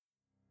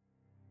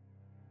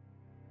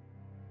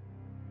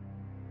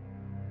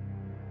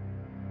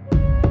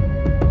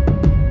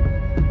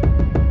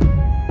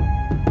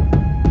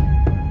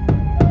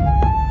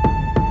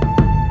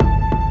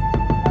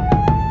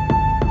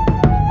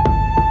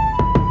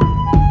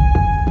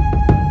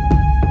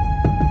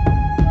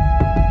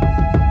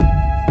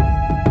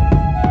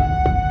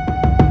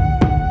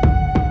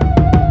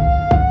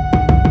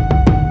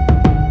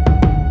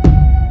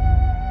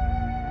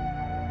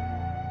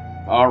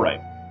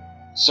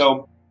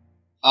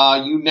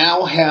You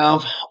now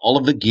have all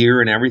of the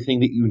gear and everything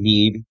that you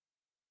need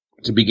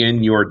to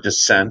begin your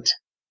descent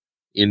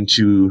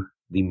into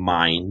the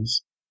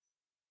mines.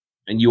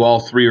 And you all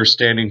three are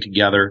standing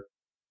together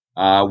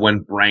when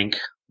Brank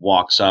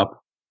walks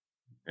up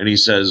and he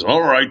says,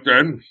 "All right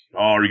then,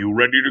 are you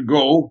ready to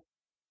go?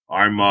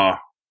 I've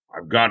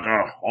got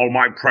all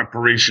my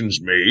preparations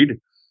made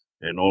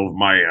and all of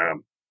my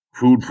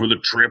food for the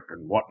trip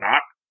and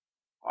whatnot.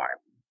 I'm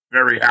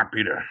very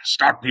happy to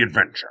start the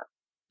adventure.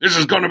 This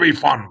is going to be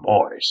fun,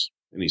 boys."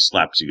 And he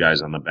slaps you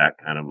guys on the back,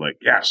 kind of like,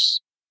 yes.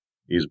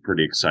 He's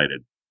pretty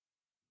excited.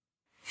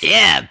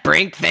 Yeah,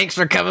 Brink, thanks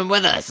for coming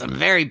with us. I'm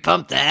very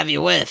pumped to have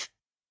you with.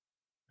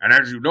 And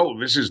as you know,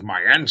 this is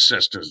my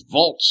ancestors'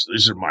 vaults.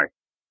 This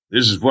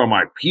is where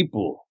my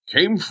people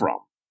came from.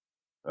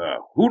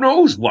 Who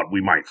knows what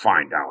we might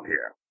find down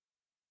here?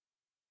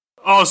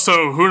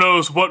 Also, who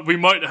knows what we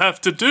might have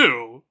to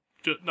do?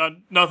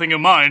 Nothing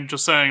in mind,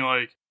 just saying,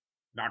 like...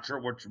 Not sure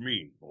what you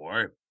mean,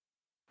 boy.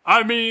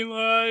 I mean,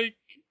 like...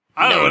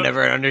 I don't know. No one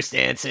ever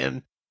understands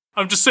him.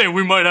 I'm just saying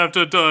we might have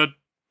to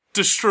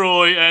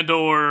destroy and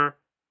or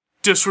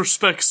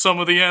disrespect some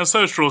of the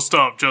ancestral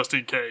stuff, just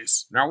in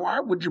case. Now, why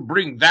would you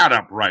bring that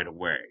up right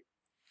away?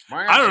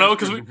 I don't know,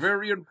 because are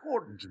very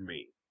important to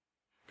me.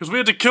 Because we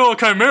had to kill a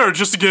chimera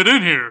just to get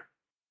in here.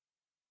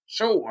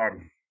 So,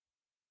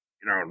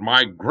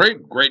 my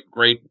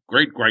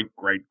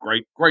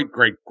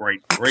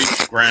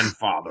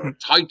great-great-great-great-great-great-great-great-great-grandfather,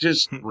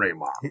 Titus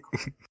Raymark.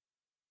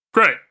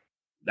 Great.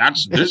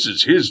 This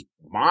is his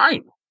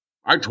mine.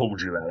 I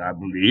told you that, I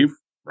believe,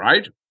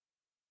 right?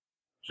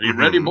 So you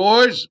ready,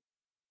 boys?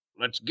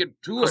 Let's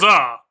get to it.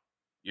 Huzzah!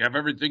 You have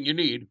everything you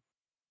need.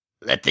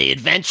 Let the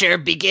adventure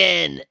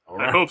begin. All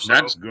right. I hope so.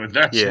 That's good.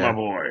 That's my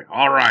boy.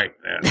 All right,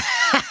 then.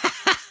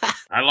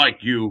 I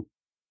like you.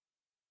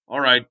 All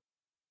right.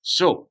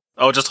 So.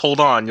 Oh, just hold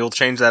on. You'll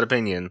change that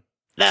opinion.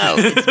 No,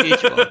 it's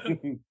mutual.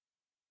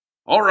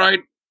 All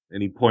right.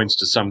 And he points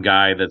to some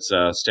guy that's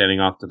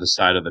standing off to the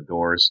side of the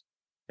doors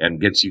and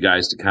gets you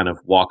guys to kind of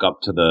walk up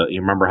to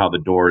you remember how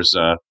the doors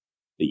that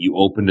you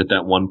opened at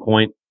that one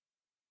point?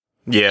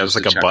 Yeah, it was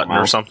like a button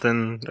or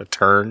something, a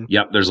turn.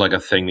 Yep, there's like a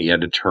thing that you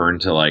had to turn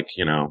to, like,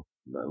 a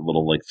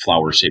little like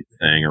flower-shaped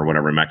thing or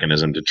whatever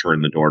mechanism to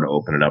turn the door to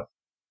open it up.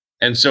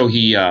 And so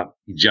he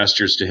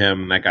gestures to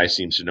him. That guy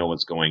seems to know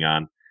what's going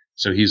on.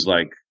 So he's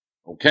like,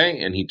 okay,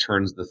 and he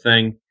turns the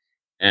thing.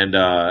 And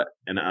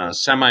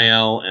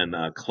Samael and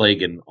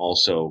Clagan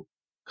also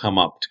come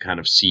up to kind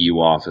of see you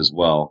off as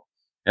well.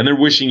 And they're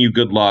wishing you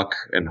good luck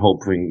and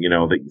hoping,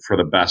 that for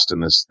the best in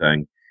this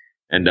thing.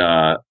 And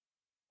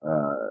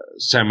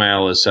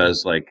Samael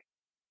says, like,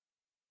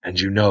 and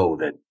you know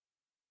that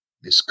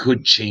this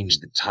could change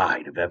the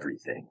tide of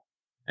everything.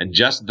 And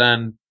just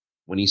then,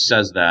 when he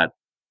says that,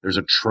 there's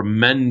a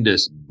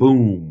tremendous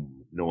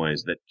boom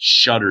noise that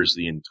shudders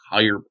the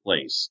entire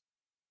place.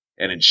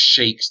 And it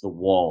shakes the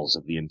walls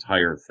of the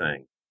entire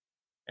thing.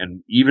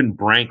 And even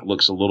Brank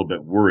looks a little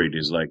bit worried.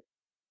 He's like,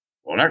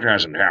 well, that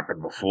hasn't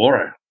happened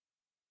before. I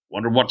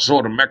wonder what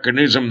sort of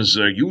mechanisms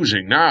they're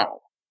using now.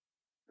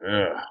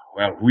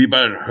 Well, we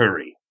better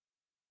hurry.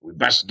 We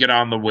best get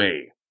on the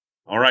way.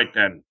 All right,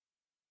 then.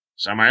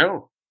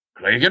 Samael,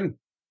 Clagan,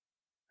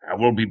 I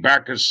will be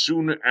back as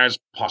soon as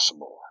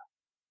possible.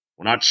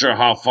 We're not sure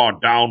how far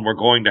down we're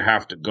going to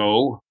have to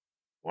go.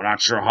 We're not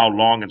sure how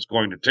long it's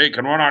going to take,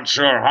 and we're not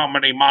sure how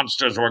many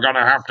monsters we're going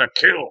to have to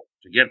kill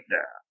to get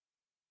there.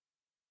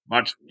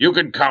 But you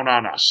can count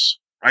on us.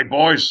 Right,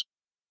 boys?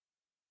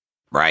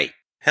 Right.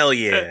 Hell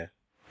yeah.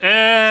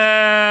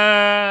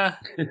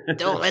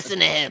 Don't listen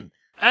to him.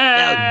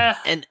 No,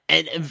 and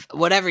if,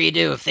 whatever you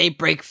do, if they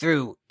break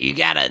through, you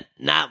gotta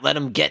not let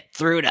them get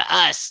through to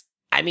us.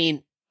 I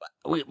mean,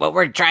 what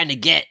we're trying to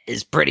get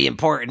is pretty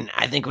important.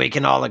 I think we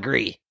can all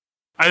agree.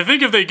 I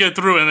think if they get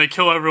through and they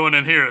kill everyone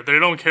in here, they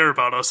don't care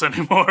about us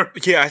anymore.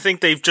 Yeah, I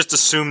think they've just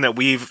assumed that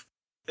we've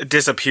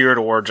disappeared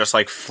or just,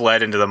 like,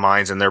 fled into the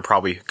mines, and they're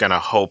probably gonna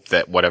hope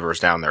that whatever's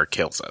down there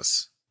kills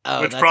us.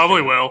 Oh, which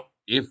probably will.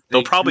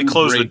 They'll probably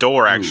close the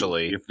door,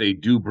 actually. If they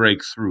do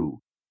break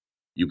through,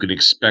 you can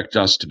expect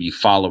us to be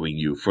following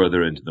you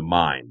further into the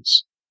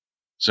mines.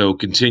 So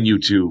continue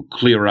to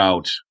clear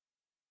out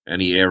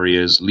any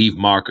areas, leave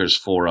markers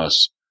for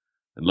us,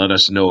 and let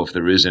us know if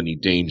there is any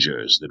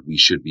dangers that we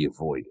should be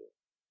avoiding.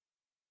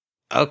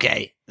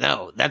 Okay,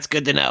 no, that's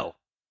good to know.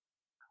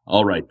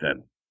 All right,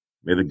 then.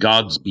 May the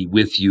gods be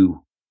with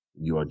you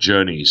in your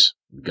journeys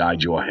and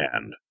guide your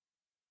hand.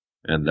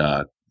 And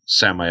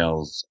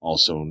Samael's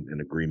also in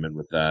agreement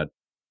with that.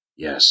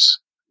 Yes,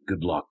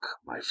 good luck,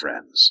 my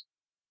friends.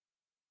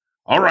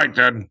 All right,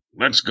 then,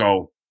 let's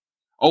go.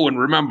 Oh, and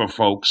remember,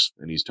 folks,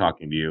 and he's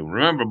talking to you,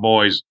 remember,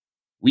 boys,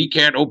 we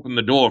can't open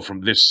the door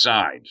from this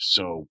side,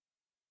 so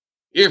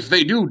if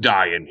they do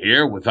die in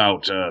here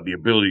without the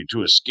ability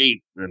to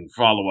escape and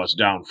follow us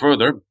down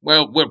further,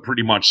 well, we're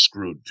pretty much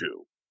screwed,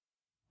 too.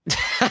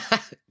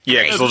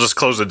 Yeah, because they'll just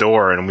close the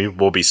door and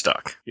we'll be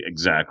stuck.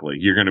 Exactly.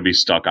 You're going to be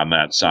stuck on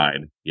that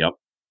side. Yep.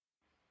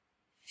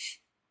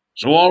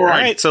 So, all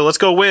right. So let's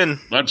go win.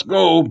 Let's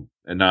go.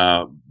 And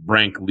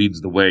Brank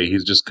leads the way.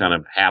 He's just kind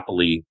of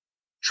happily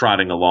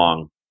trotting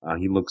along.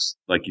 He looks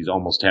like he's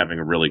almost having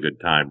a really good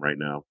time right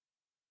now.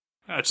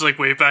 I just like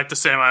wave back to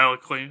Samael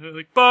clean.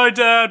 Like, bye,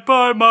 Dad.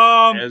 Bye,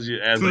 Mom. As you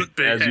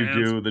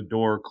do, the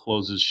door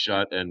closes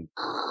shut, and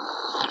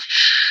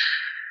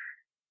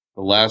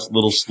the last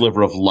little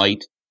sliver of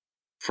light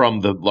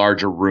from the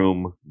larger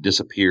room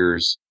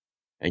disappears,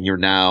 and you're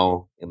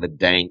now in the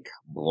dank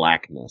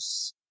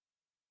blackness.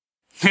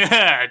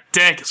 Yeah,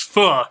 dank as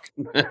fuck.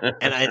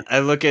 And I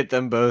look at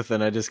them both,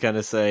 and I just kind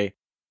of say,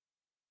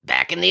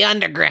 "Back in the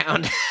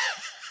underground."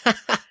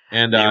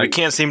 And we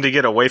can't seem to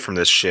get away from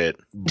this shit.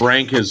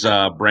 Brank has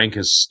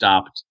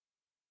stopped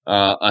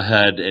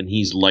ahead, and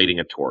he's lighting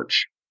a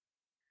torch.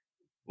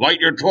 Light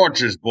your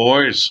torches,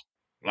 boys.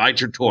 Light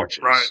your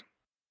torches. Right.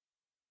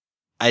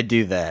 I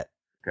do that.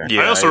 Okay.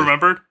 Yeah, I also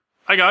remembered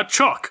I got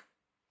chalk,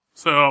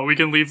 so we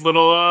can leave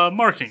little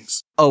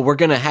markings. Oh, we're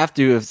gonna have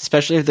to,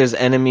 especially if there's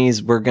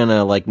enemies, we're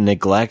gonna like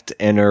neglect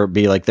and or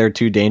be like they're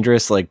too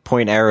dangerous. Like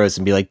point arrows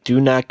and be like, do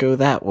not go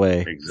that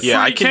way. Exactly.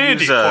 Yeah, Free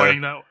candy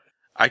pointing that way.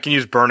 I can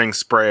use burning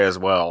spray as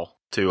well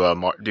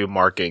to do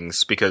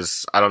markings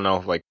because I don't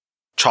know, like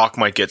chalk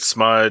might get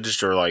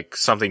smudged or like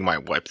something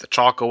might wipe the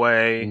chalk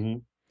away. Mm-hmm.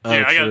 Oh,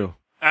 Yeah, I got true.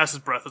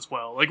 acid breath as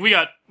well. Like we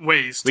got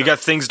ways. We got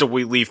things to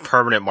leave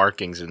permanent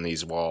markings in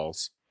these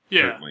walls.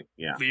 yeah. Certainly,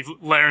 yeah. Leave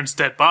Laren's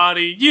dead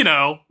body. You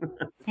know,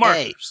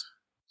 markers.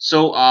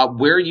 So,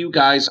 where you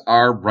guys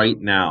are right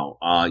now,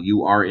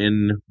 you are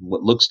in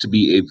what looks to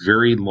be a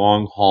very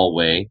long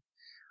hallway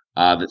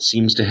that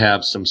seems to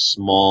have some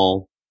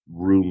small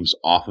rooms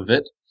off of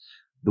it.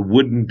 The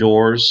wooden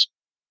doors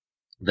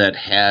that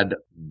had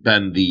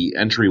been the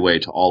entryway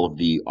to all of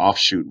the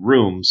offshoot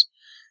rooms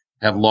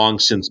have long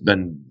since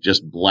been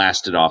just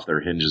blasted off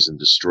their hinges and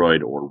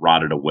destroyed or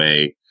rotted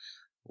away,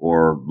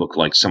 or look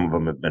like some of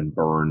them have been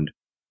burned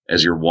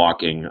as you're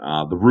walking.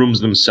 The rooms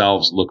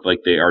themselves look like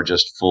they are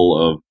just full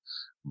of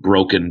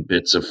broken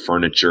bits of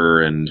furniture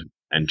and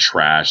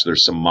trash.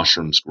 There's some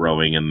mushrooms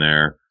growing in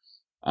there,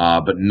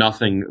 but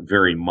nothing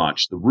very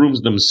much. The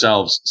rooms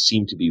themselves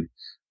seem to be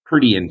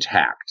pretty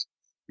intact.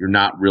 You're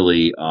not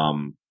really,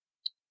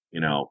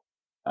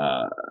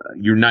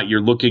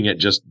 you're looking at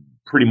just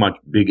pretty much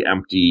big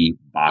empty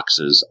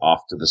boxes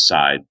off to the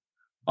side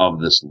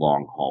of this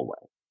long hallway.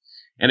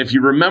 And if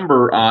you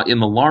remember, in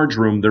the large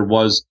room, there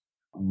was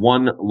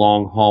one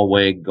long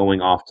hallway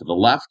going off to the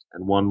left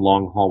and one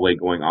long hallway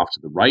going off to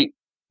the right.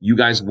 You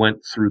guys went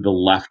through the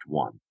left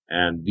one,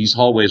 and these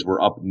hallways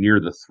were up near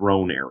the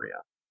throne area.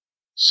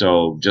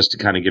 So just to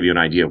kind of give you an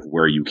idea of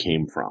where you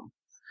came from.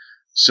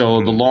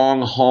 So the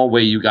long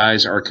hallway, you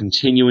guys are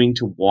continuing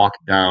to walk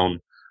down.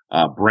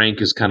 Brank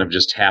is kind of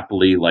just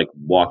happily like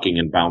walking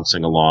and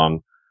bouncing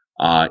along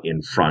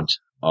in front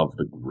of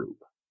the group.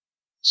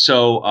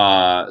 So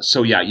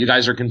yeah, you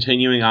guys are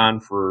continuing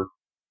on for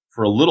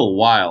a little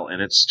while,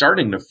 and it's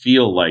starting to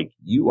feel like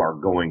you are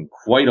going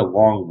quite a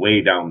long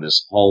way down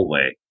this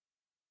hallway.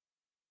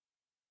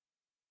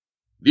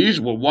 These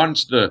were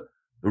once the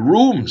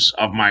rooms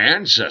of my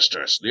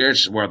ancestors.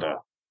 These were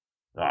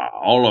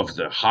all of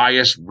the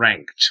highest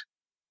ranked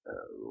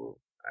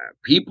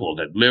people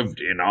that lived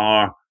in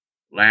our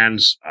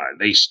lands.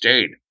 They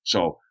stayed.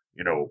 So,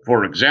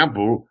 for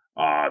example,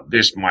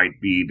 this might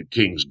be the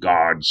King's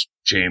Guard's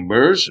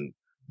chambers, and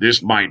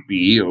this might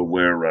be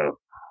where,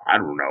 I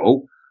don't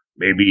know,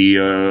 maybe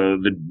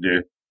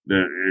the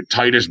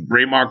Titus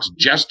Braymark's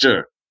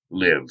jester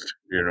lived,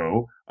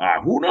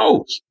 who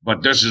knows?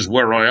 But this is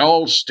where I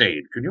all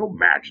stayed. Can you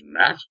imagine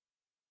that?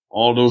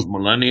 All those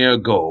millennia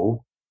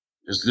ago,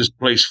 is this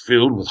place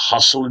filled with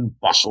hustle and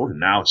bustle, and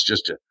now it's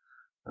just a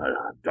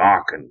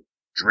dark and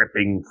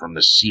dripping from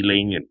the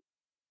ceiling, and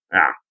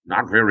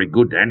not very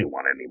good to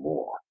anyone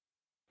anymore.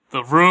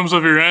 The rooms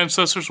of your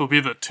ancestors will be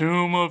the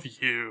tomb of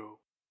you.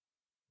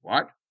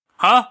 What?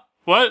 Huh?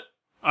 What?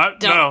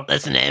 Don't No.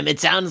 listen to him. It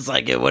sounds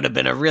like it would have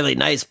been a really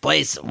nice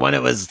place when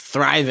it was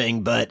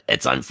thriving, but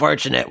it's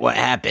unfortunate what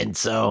happened,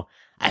 so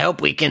I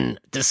hope we can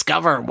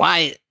discover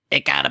why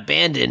it got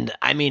abandoned.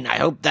 I mean, I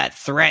hope that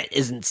threat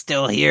isn't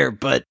still here,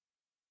 but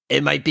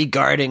it might be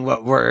guarding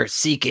what we're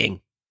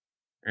seeking.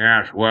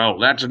 Yes, well,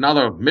 that's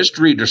another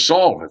mystery to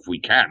solve if we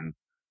can.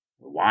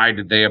 Why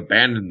did they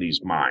abandon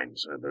these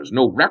mines? There's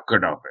no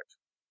record of it.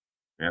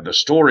 And the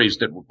stories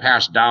that were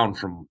passed down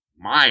from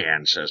my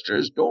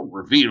ancestors don't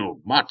reveal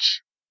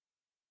much.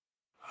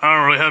 I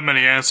don't really have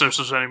many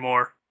ancestors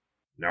anymore.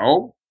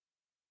 No?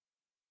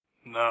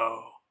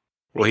 No.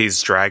 Well,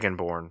 he's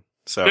Dragonborn,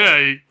 so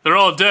Yeah, they're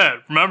all dead,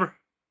 remember?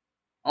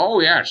 Oh,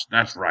 yes,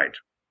 that's right.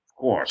 Of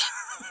course.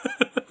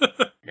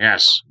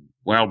 Yes.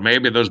 Well,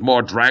 maybe there's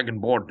more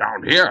Dragonborn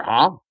down here,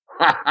 huh?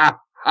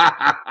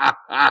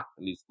 And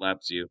he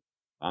slaps you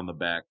on the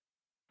back.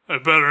 I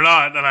better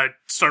not. And I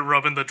start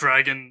rubbing the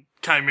dragon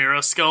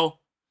chimera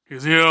skull.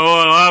 Because you know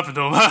what'll happen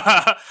to him?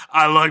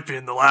 I like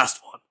being the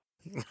last one.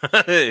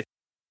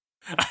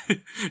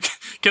 I'm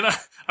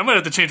gonna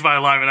have to change my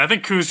alignment. I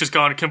think Ku's just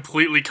gone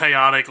completely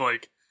chaotic,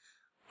 like,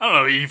 I don't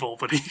know, evil,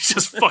 but he's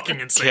just fucking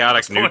insane.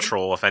 Chaotic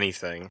neutral, if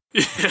anything.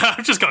 Yeah,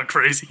 I've just gone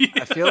crazy.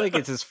 I feel like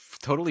it just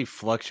totally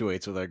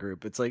fluctuates with our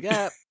group. It's like,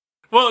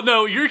 Well,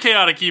 no, you're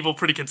chaotic evil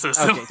pretty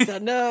consistently. okay,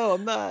 no,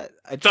 I'm not.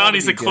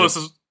 Donnie's the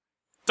closest.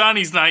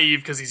 Donnie's naive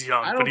because he's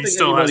young, but he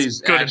still has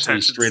good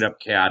intentions. Straight up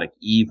chaotic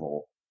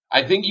evil.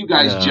 I think you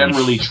guys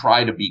generally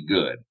try to be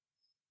good,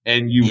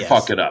 and you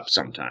fuck it up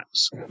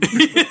sometimes.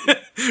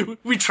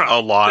 We try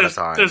a lot of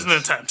times. There's an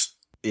attempt.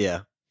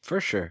 Yeah, for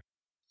sure.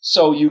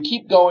 So you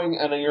keep going,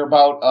 and then you're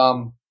about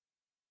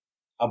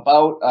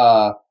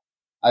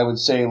I would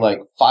say like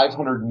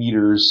 500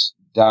 meters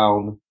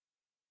down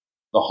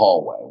the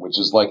hallway, which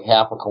is like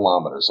half a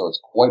kilometer, so it's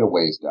quite a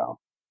ways down.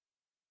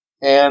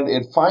 And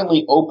it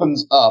finally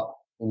opens up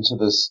into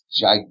this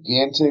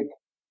gigantic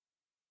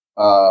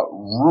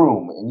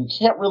room, and you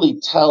can't really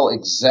tell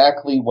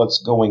exactly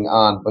what's going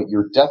on, but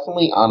you're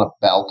definitely on a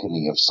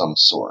balcony of some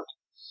sort.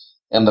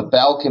 And the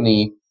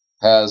balcony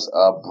has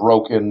a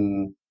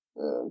broken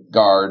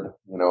guard,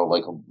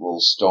 like a little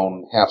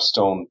stone, half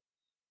stone,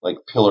 like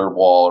pillar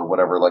wall or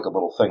whatever, like a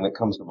little thing that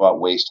comes about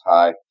waist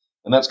high.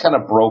 And that's kind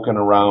of broken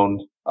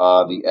around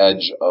the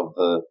edge of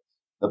the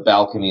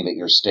balcony that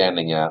you're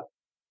standing at.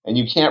 And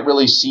you can't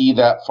really see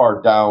that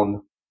far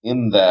down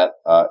in that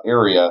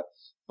area,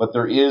 but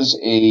there is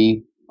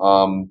a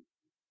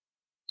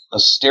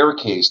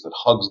staircase that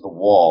hugs the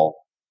wall,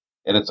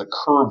 and it's a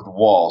curved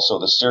wall. So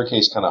the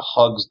staircase kind of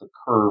hugs the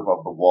curve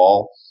of the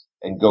wall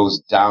and goes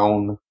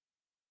down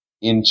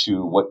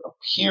into what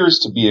appears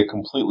to be a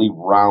completely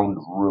round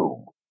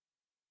room.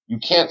 You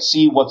can't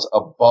see what's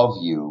above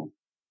you,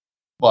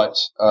 but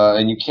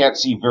and you can't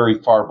see very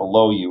far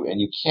below you, and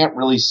you can't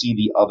really see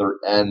the other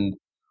end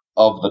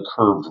of the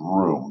curved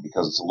room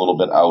because it's a little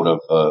bit out of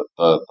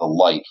the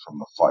light from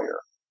the fire.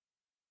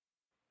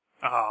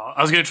 I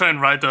was going to try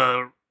and ride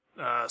the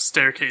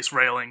staircase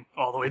railing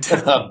all the way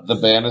down. The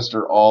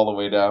banister all the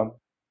way down.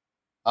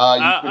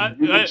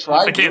 You could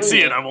try. If I can't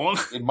see it, I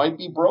won't. It might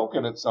be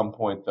broken at some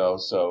point, though,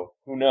 so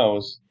who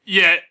knows?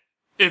 Yeah,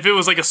 if it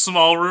was like a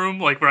small room,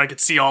 like where I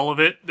could see all of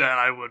it, then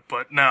I would.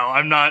 But no,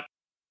 I'm not.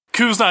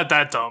 Ku's not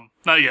that dumb.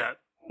 Not yet.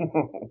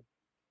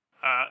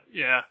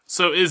 Yeah.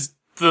 So is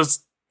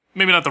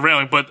maybe not the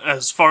railing, but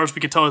as far as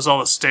we can tell, is all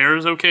the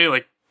stairs okay?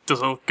 Like,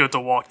 does it look good to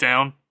walk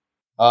down?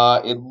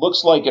 It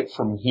looks like it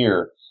from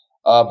here.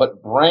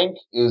 But Brank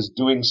is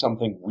doing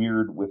something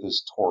weird with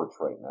his torch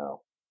right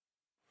now.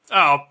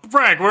 Oh,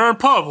 Brank, we're in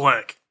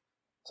public.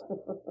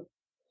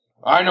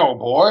 I know,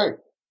 boy.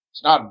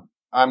 It's not.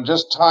 I'm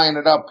just tying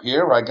it up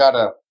here. I got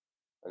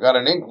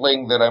an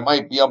inkling that I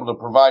might be able to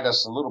provide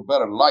us a little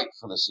better light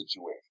for the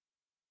situation.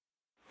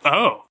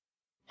 Oh.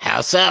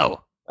 How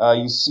so?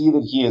 You see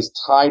that he has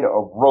tied a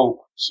rope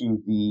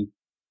to the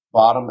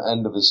bottom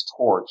end of his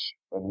torch,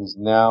 and he's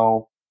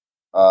now,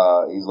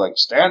 he's like,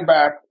 stand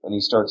back, and he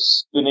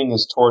starts spinning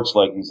his torch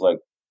like he's like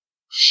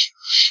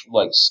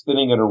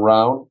spinning it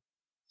around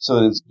so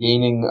that it's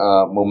gaining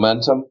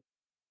momentum,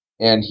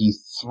 and he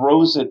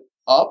throws it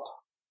up,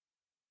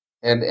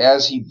 and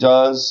as he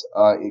does,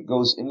 it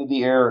goes into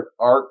the air, it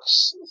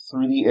arcs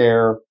through the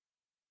air,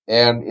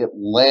 and it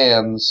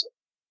lands,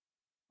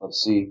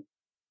 let's see,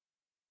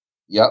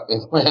 yep,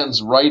 it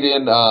lands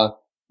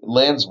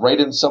right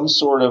in some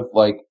sort of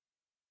like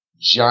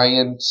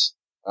giant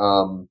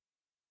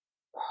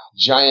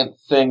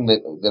thing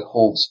that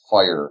holds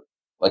fire,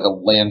 like a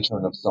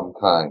lantern of some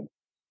kind.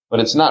 But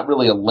it's not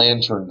really a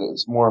lantern,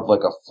 it's more of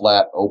like a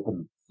flat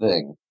open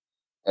thing.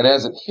 And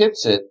as it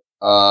hits it,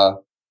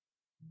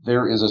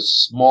 there is a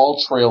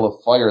small trail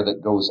of fire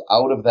that goes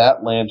out of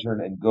that lantern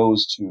and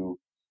goes to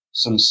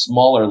some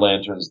smaller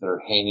lanterns that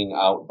are hanging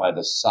out by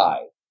the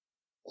side.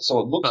 So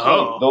it looks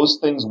like those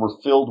things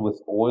were filled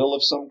with oil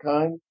of some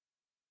kind,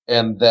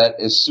 and that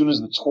as soon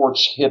as the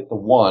torch hit the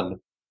one,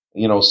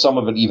 some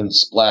of it even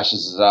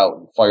splashes out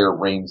and fire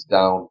rains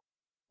down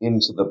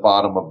into the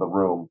bottom of the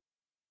room.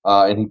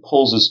 And he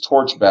pulls his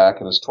torch back,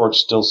 and his torch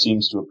still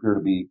seems to appear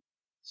to be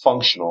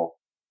functional.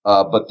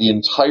 But the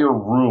entire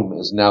room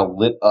is now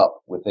lit up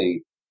with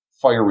a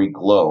fiery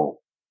glow.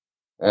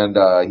 And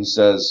he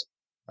says,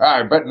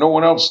 I bet no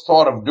one else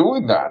thought of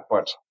doing that,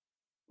 but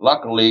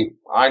luckily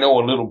I know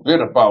a little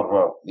bit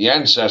about the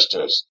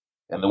ancestors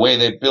and the way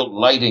they built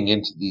lighting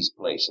into these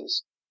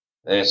places.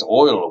 This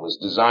oil was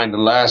designed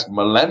to last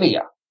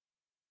millennia,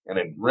 and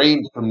it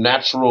rained from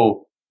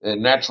natural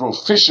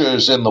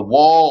fissures in the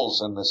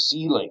walls and the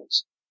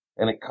ceilings,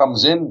 and it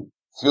comes in,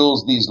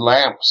 fills these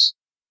lamps.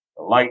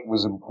 The light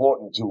was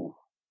important to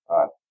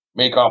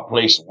make our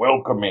place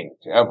welcoming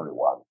to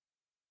everyone.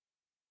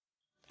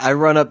 I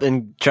run up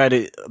and try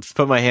to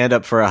put my hand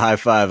up for a high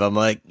five. I'm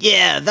like,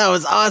 yeah, that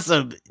was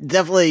awesome.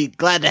 Definitely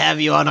glad to have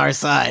you on our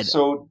side.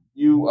 So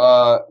you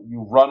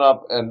run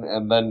up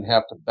and then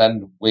have to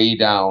bend way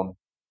down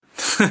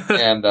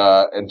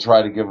and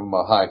try to give him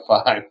a high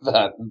five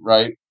then,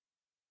 right?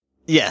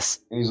 Yes.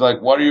 And he's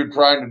like, what are you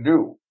trying to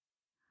do?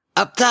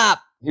 Up top.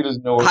 He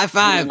doesn't know. High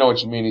five. He doesn't know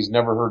what you mean. He's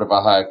never heard of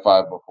a high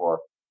five before.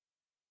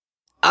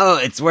 Oh,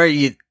 it's where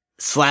you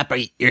slap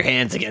your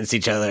hands against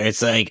each other.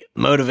 It's like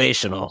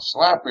motivational.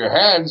 Slap your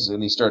hands,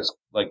 and he starts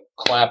like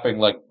clapping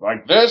like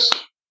this?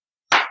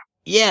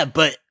 Yeah,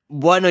 but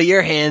one of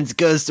your hands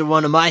goes to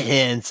one of my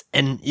hands,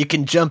 and you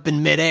can jump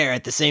in midair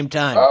at the same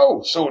time.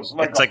 Oh, so it's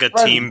like a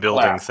team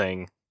building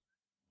thing.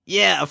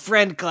 Yeah, a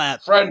friend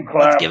clap. Friend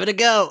clap. Let's give it a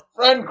go.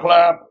 Friend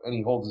clap. And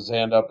he holds his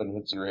hand up and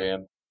hits your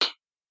hand.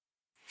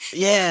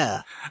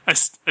 Yeah. I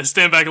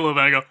stand back a little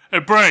bit and I go, hey,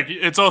 Brank,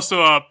 it's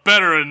also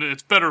better, and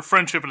it's better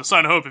friendship and a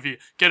sign of hope if you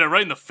get it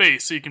right in the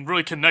face so you can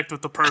really connect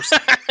with the person.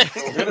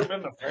 Hit him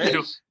in the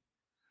face.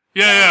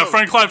 Yeah,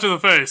 friend clap to the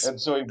face.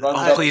 And so he runs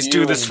up Please to do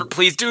you this and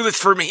please do this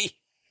for me.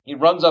 he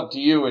runs up to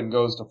you and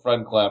goes to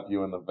friend clap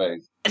you in the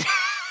face.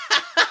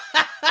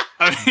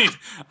 I mean,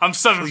 I'm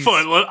 7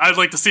 foot. I'd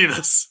like to see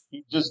this.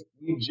 He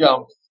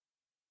jumps.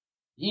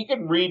 He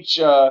can reach.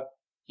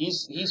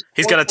 He's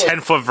got a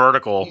 10-foot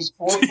vertical. He's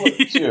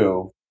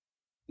 4'2".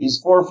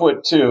 He's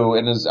 4'2",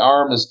 and his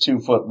arm is 2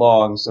 foot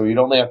long, so he'd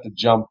only have to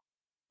jump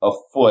a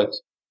foot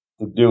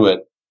to do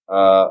it.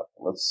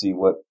 Let's see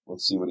what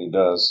he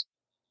does.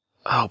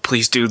 Oh,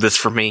 please do this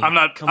for me. I'm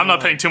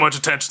not paying too much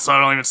attention, so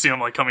I don't even see him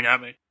like coming at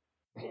me.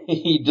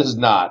 He does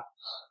not,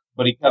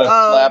 but he kind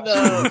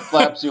of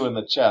slaps you in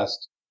the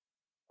chest.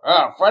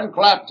 Friend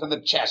clap to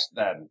the chest,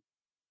 then.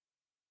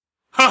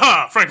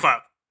 Haha, friend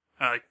clap.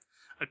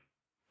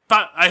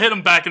 I hit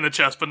him back in the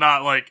chest, but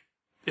not like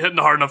hitting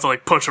hard enough to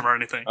like push him or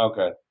anything.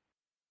 Okay.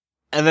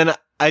 And then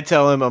I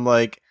tell him, I'm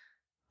like,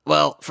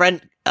 Well,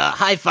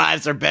 high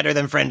fives are better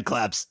than friend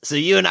claps, so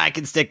you and I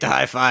can stick to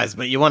high fives,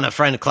 but you want a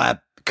friend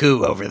clap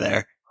coup over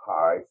there.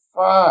 High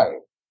five.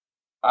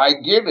 I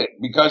get it,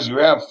 because you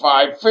have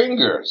 5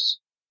 fingers.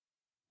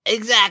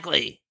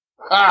 Exactly.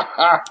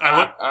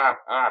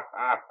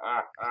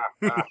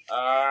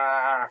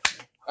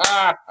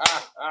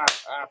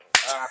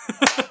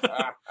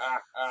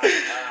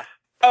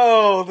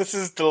 Oh, this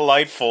is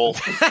delightful.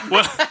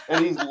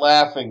 And he's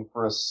laughing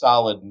for a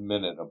solid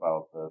minute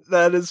about this.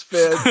 that is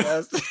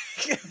fantastic.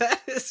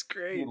 That is He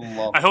great.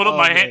 loves I hold up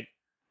my man. hand.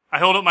 I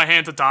hold up my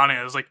hand to Donnie.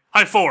 I was like,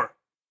 high 4.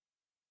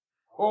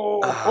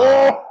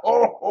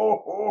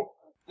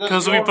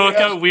 Because we both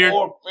got weird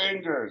 4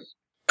 fingers.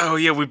 Oh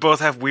yeah, we both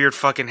have weird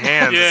fucking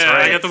hands. Yeah, that's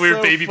right. I got the weird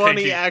so baby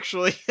funny, pinky.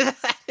 actually.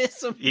 That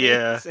is amazing.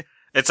 Yeah.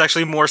 It's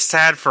actually more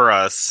sad for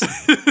us.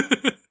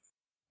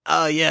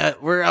 Oh, yeah,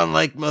 we're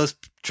unlike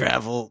most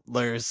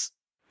travelers.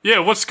 Yeah,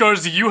 what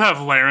scars do you have,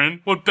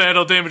 Laren? What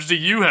battle damage do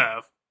you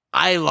have?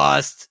 I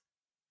lost,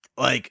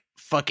 like,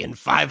 fucking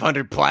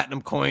 500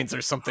 platinum coins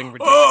or something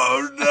ridiculous.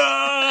 Oh no!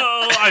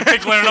 I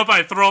pick Laren up and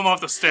I throw him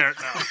off the stair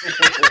now.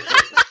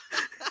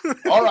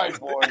 All right,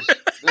 boys.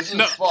 This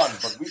is fun,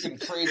 but we can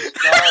trade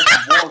scars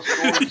and more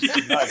stories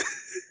tonight.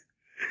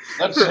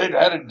 Let's head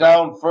it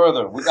down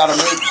further. We gotta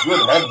make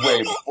good headway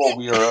before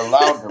we are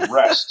allowed to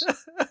rest.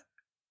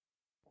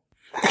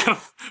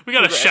 We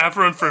got a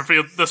chaperone for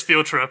this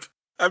field trip.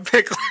 I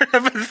pick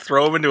him and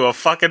throw him into a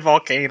fucking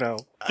volcano.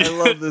 I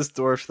love this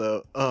dwarf,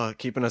 though. Oh,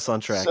 keeping us on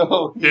track.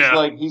 So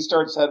he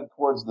starts heading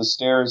towards the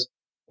stairs,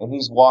 and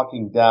he's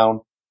walking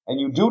down. And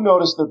you do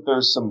notice that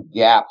there's some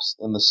gaps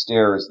in the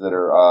stairs that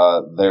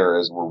are there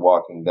as we're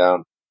walking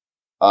down.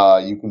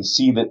 You can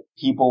see that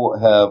people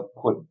have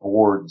put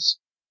boards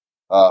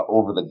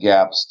over the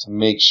gaps to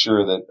make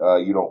sure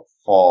that you don't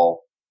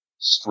fall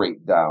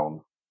straight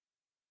down.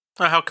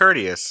 Oh, how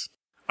courteous.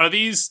 Are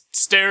these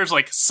stairs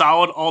like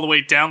solid all the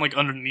way down, like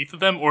underneath of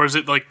them, or is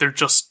it like they're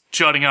just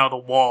jutting out of the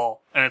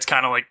wall and it's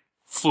kind of like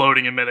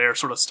floating in midair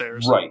sort of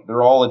stairs? Right,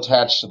 they're all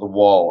attached to the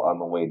wall on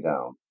the way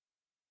down.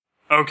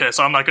 Okay,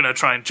 so I'm not going to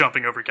try and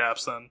jumping over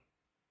gaps then.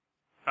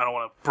 I don't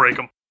want to break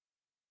them.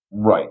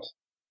 Right.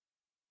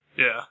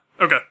 Yeah.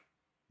 Okay.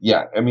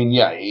 Yeah,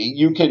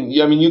 you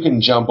can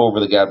jump over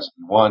the gaps if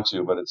you want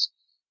to, but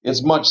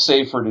it's much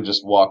safer to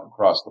just walk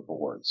across the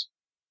boards.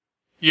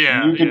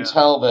 Yeah. And you can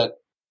tell that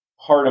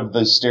part of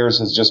the stairs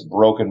has just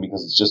broken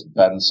because it's just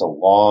been so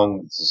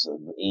long. It's just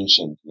an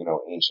ancient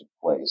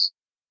place.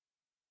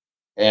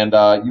 And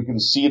you can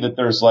see that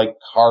there's like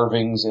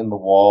carvings in the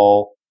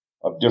wall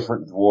of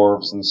different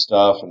dwarves and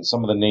stuff, and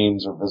some of the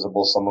names are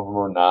visible, some of them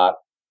are not.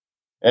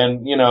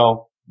 And,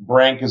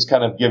 Brank is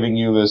kind of giving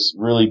you this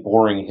really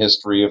boring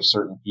history of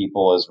certain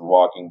people as we're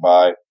walking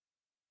by.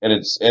 And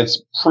it's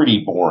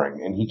pretty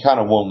boring, and he kind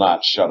of will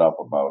not shut up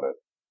about it.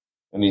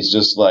 And he's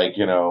just like,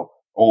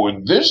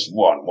 and this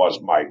one was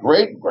my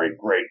great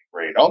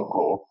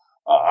uncle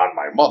on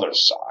my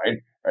mother's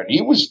side, and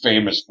he was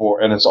famous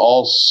for, and it's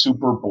all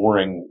super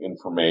boring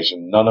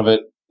information. None of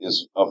it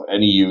is of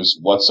any use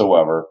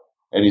whatsoever.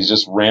 And he's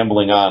just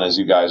rambling on as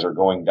you guys are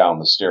going down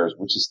the stairs,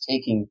 which is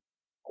taking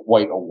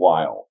quite a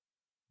while.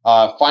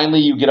 Finally,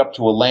 you get up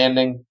to a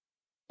landing,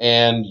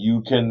 and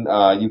you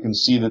can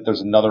see that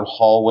there's another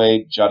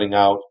hallway jutting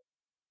out.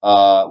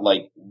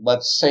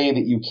 Let's say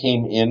that you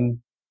came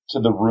in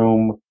to the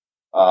room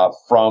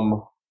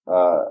from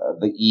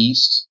the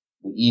east.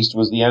 The east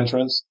was the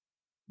entrance.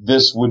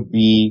 This would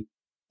be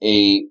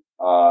a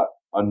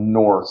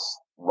north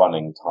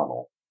running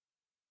tunnel.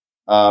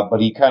 But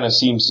he kind of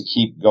seems to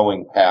keep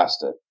going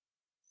past it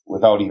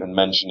without even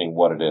mentioning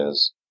what it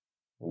is.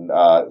 And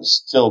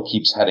still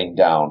keeps heading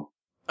down.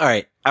 All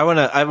right, I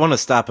wanna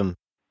stop him.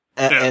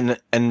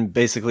 and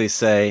basically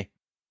say,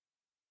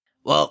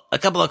 Well, a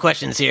couple of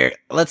questions here.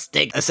 Let's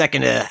take a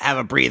second to have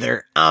a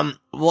breather.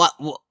 What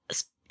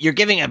you're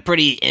giving a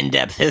pretty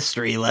in-depth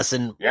history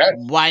lesson. Yes.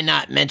 Why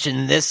not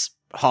mention this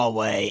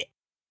hallway?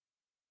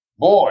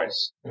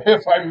 Boys,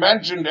 if I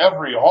mentioned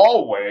every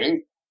hallway,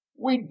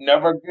 we'd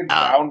never get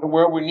down to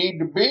where we need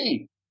to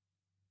be.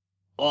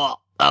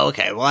 Well,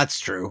 okay, well that's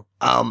true.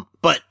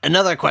 But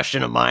another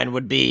question of mine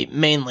would be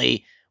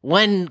mainly,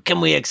 when can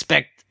we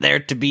expect there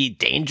to be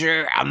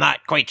danger? I'm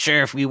not quite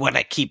sure if we want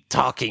to keep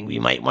talking. We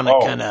might want to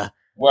kind of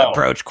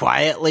approach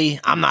quietly.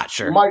 I'm not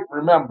sure. You might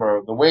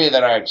remember the way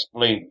that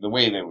the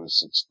way that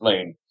was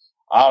explained.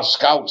 Our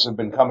scouts have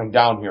been coming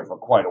down here for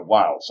quite a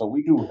while, so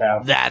we do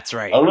have That's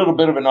right. a little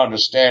bit of an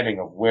understanding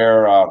of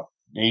where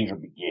danger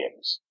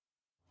begins.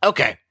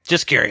 Okay,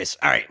 just curious.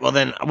 All right, well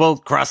then we'll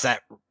cross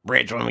that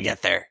bridge when we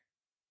get there.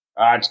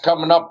 It's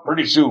coming up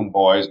pretty soon,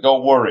 boys.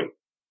 Don't worry.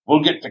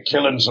 We'll get to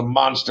killing some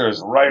monsters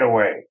right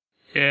away.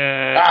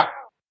 Yeah.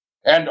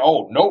 And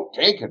note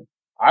taken.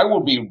 I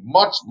will be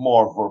much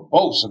more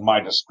verbose in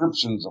my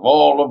descriptions of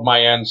all of my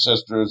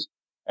ancestors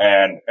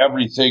and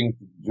everything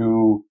to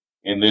do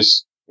in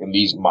these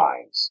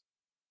mines.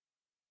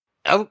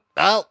 Oh,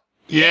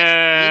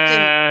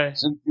 Yeah.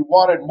 Since you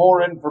wanted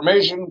more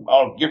information,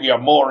 I'll give you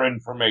more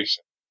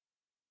information.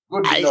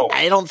 Good to know.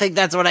 I don't think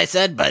that's what I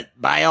said, but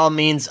by all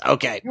means,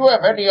 okay. If you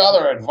have any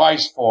other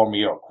advice for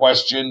me or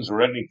questions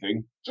or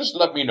anything, just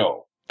let me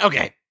know.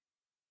 Okay.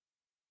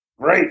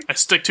 Great. I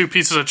stick 2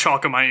 pieces of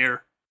chalk in my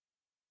ear.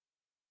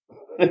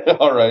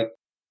 All right.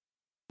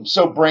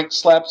 So Brink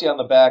slaps you on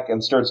the back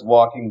and starts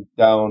walking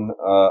down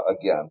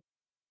again.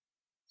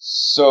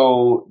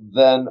 So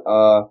then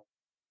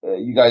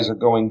you guys are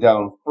going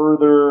down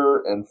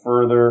further and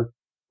further,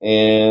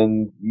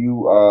 and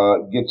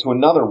you get to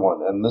another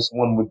one, and this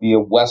one would be a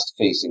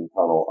west-facing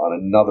tunnel on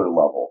another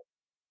level.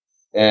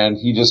 And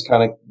he just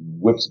kind of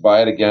whips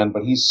by it again,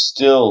 but he's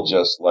still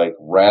just like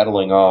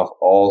rattling off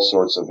all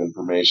sorts of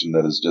information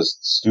that is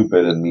just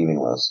stupid and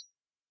meaningless.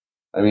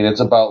 I mean, it's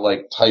about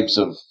like types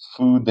of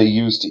food they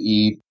used to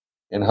eat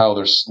and how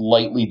they're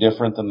slightly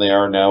different than they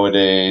are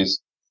nowadays.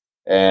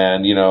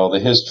 And, you know, the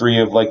history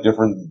of like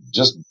different,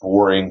 just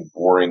boring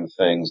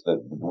things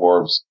that the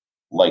dwarves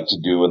like to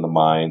do in the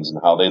mines and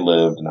how they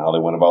lived and how they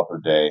went about their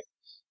day.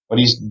 But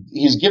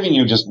he's giving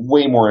you just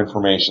way more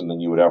information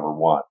than you would ever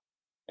want.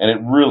 And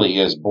it really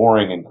is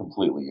boring and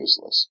completely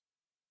useless.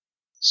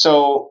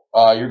 So,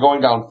 you're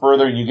going down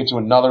further and you get to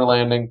another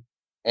landing.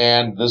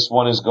 And this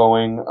one is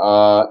going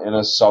in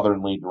a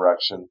southerly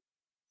direction.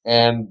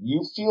 And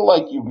you feel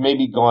like you've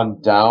maybe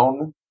gone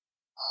down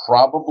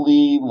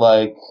probably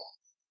like,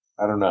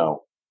 I don't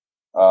know,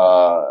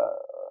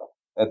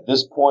 at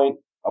this point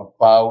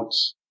about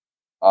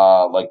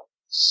like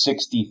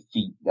 60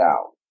 feet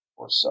down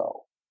or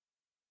so.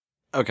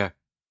 okay.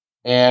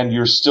 And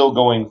you're still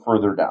going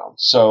further down.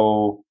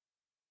 So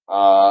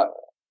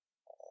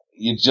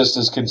it just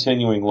is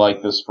continuing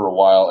like this for a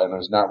while, and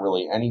there's not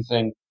really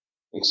anything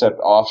except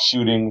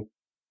offshooting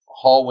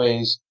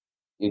hallways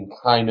in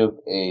kind of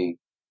a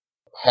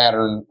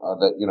pattern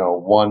that, you know,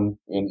 one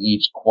in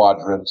each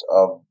quadrant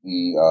of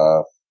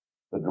the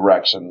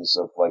directions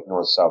of like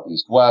north, south,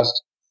 east,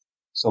 west.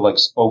 So like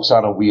spokes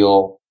on a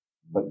wheel,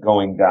 but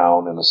going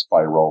down in a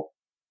spiral,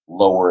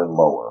 lower and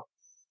lower.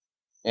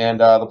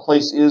 And the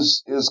place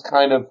is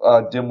kind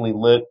of dimly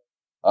lit.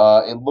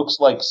 It looks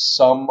like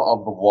some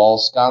of the wall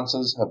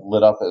sconces have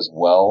lit up as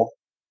well.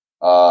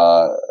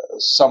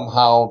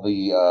 Somehow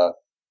the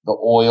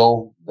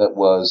oil that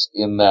was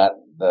in that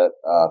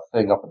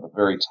thing up at the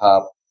very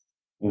top,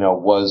 you know,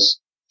 was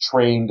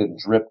trained and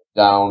dripped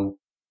down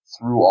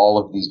through all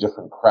of these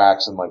different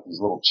cracks and like these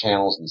little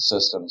channels and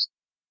systems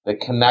that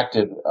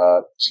connected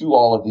to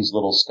all of these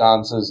little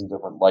sconces and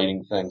different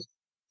lighting things,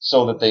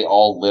 so that they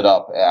all lit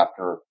up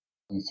after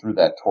you threw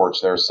that torch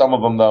there. Some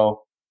of them,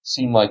 though,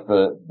 seem like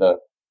the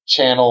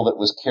channel that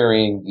was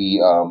carrying the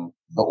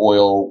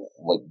oil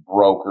like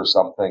broke or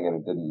something, and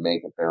it didn't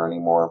make it there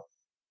anymore.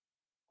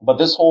 But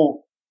this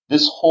whole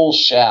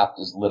shaft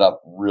is lit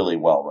up really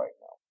well right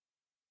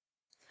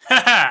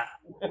Haha.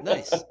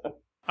 Nice.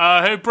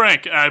 Hey,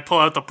 Brink, I pull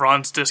out the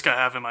bronze disc I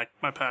have in my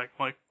pack.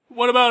 I'm like,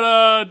 what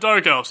about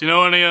Dark Elves? You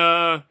know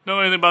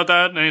anything about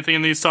that? Anything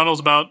in these tunnels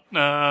about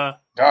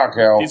Dark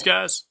elves. these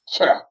guys?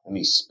 And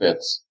he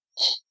spits.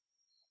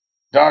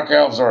 Dark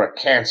elves are a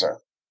cancer.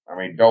 I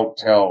mean, don't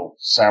tell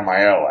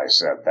Samael I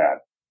said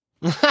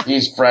that.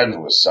 He's friends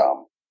with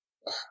some.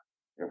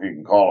 If you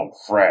can call them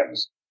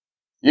friends.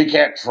 You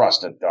can't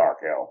trust a dark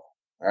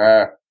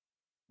elf.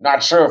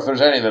 Not sure if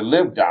there's any that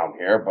live down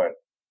here, but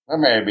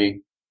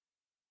maybe.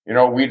 You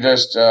know, we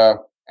just,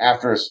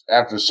 after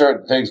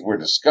certain things were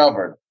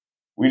discovered,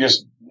 we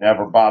just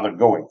never bothered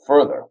going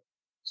further.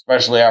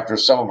 Especially after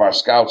some of our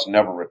scouts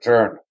never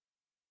returned.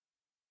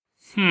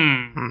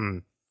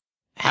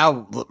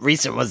 How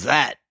recent was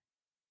that?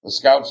 The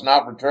scouts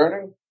not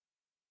returning?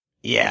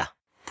 Yeah.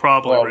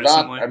 Probably Well,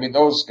 recently.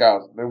 those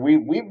scouts,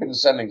 we've been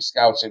sending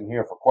scouts in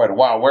here for quite a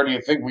while. Where do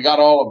you think we got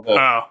all of the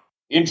Oh.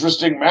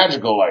 interesting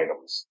magical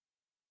items?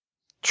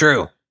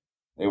 True.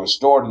 They were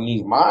stored in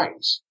these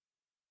mines.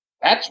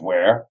 That's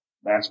where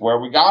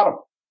we got them.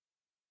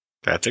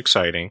 That's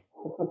exciting.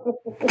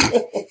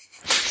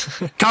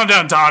 Calm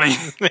down, Donnie.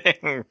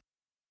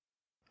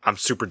 I'm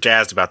super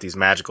jazzed about these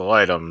magical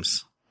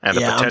items and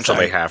the Yeah, I'm potential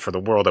they sorry. have for the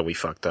world that we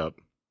fucked up.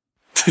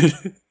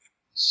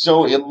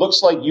 So it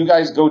looks like you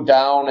guys go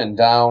down and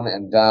down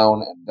and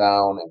down and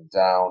down and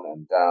down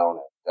and down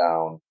and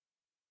down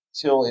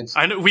till it's.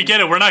 I know we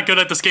get it. We're not good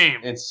at this game.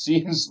 It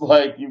seems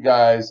like you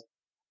guys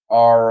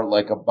are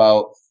like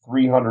about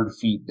 300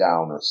 feet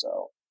down or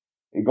so.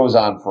 It goes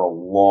on for a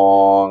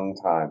long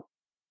time,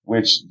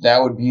 which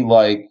that would be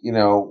like,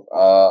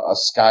 a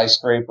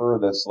skyscraper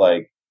that's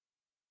like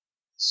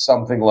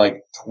something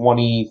like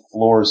 20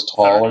 floors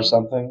tall or 30.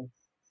 something.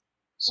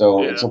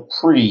 So Yeah. it's a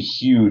pretty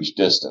huge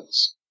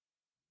distance.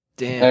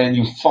 Damn. And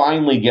you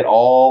finally get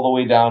all the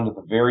way down to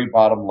the very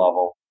bottom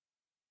level,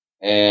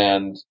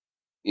 and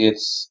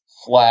it's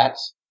flat,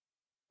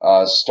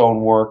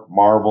 stonework,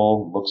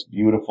 marble, looks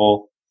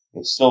beautiful.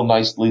 It's still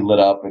nicely lit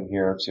up in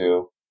here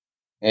too.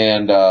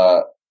 And,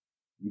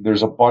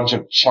 there's a bunch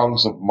of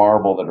chunks of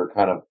marble that are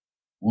kind of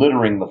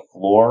littering the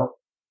floor.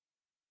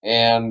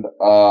 And,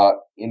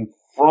 in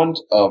front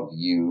of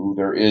you,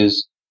 there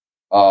is,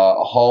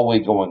 a hallway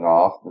going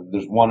off.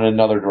 There's one in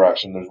another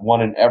direction. There's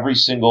one in every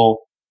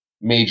single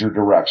major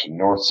direction,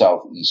 north,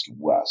 south, east,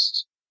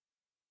 west.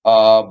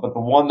 But the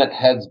one that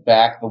heads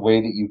back the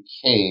way that you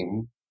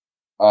came,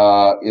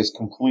 is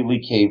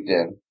completely caved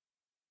in.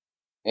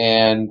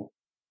 And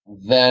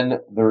then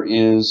there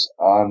is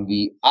on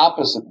the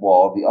opposite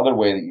wall, the other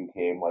way that you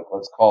came, like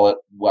let's call it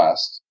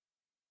west,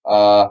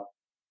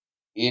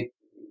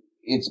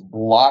 it's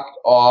blocked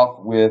off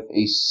with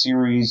a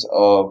series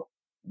of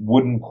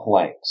wooden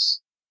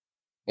planks.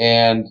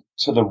 And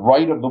to the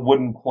right of the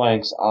wooden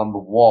planks on the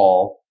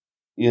wall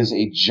is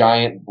a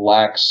giant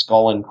black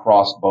skull and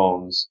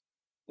crossbones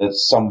that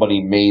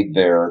somebody made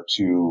there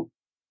to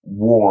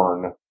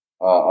warn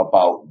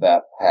about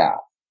that path.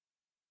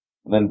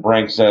 And then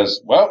Brank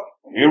says, well,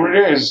 here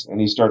it is, and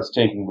he starts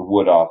taking the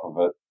wood off of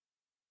it.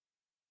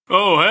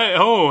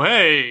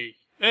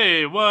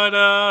 Hey,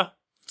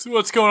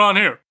 what's going on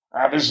here?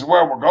 This is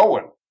where we're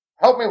going.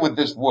 Help me with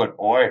this wood,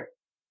 boy.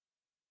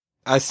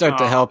 I start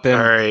to Oh, help him,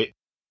 All right.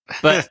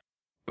 but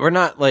we're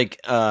not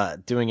like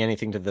doing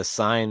anything to the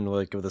sign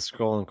like with the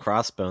skull and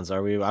crossbones,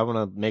 are we? I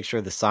want to make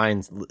sure the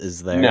sign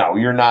is there. No,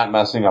 you're not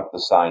messing up the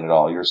sign at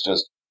all. You're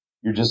just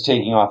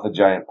taking off the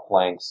giant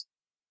planks.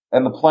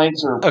 And the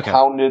planks are Okay.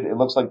 pounded. It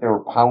looks like they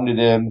were pounded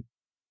in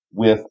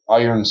with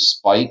iron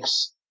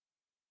spikes.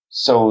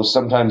 So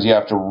sometimes you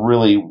have to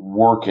really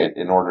work it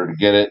in order to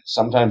get it.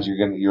 Sometimes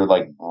you're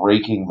like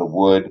breaking the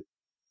wood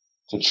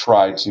to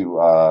try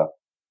to,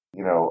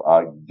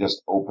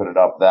 just open it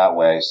up that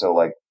way. So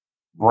like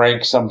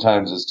Brank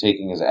sometimes is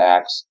taking his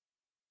axe,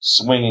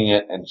 swinging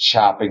it and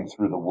chopping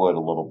through the wood a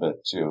little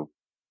bit too.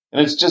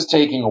 And it's just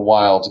taking a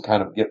while to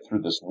kind of get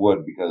through this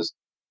wood because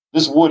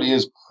this wood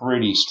is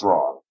pretty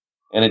strong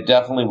and it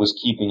definitely was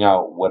keeping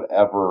out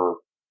whatever,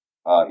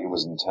 it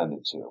was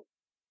intended to.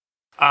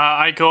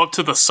 I go up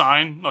to the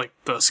sign, like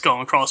the skull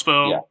and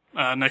crossbow,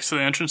 next to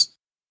the entrance,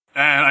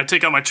 and I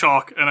take out my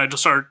chalk and I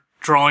just start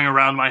drawing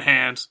around my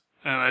hand,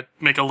 and I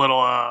make a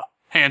little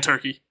hand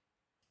turkey.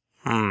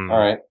 All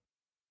right.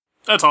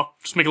 That's all.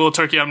 Just make a little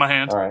turkey out of my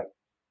hand. All right.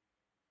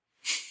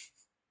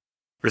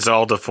 Is it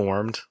all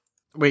deformed?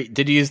 Wait,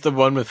 did you use the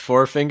one with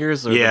 4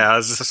 fingers? Or Yeah, I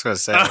was just gonna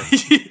say.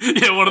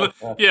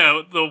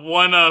 The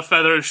one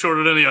feather is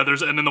shorter than the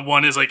others, and then the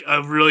one is like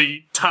a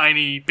really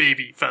tiny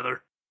baby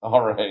feather.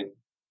 All right.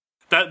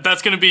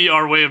 That's gonna be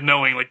our way of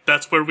knowing, like,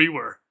 that's where we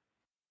were.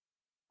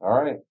 All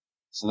right.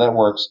 So that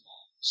works.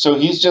 So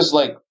he's just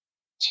like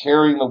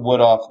tearing the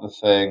wood off the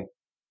thing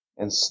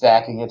and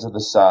stacking it to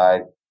the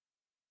side.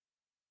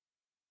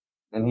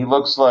 And he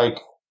looks like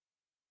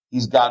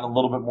he's gotten a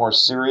little bit more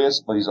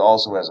serious, but he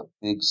also has a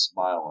big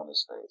smile on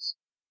his face.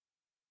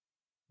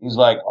 He's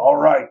like, all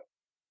right,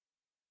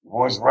 you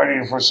boys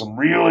ready for some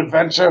real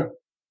adventure?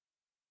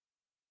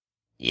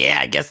 Yeah,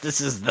 I guess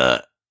this is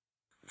the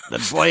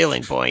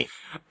boiling point.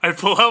 I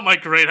pull out my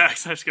great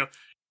axe and I just go,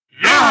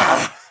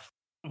 yeah!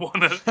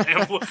 One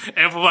that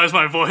amplifies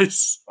my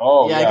voice.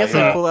 Oh, yeah, I guess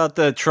I pull out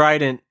the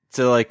trident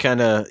to like kind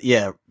of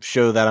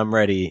show that I'm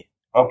ready.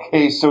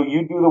 Okay, so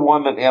you do the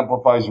one that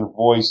amplifies your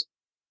voice.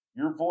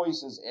 Your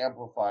voice is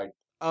amplified.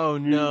 Oh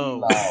really no!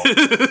 loud.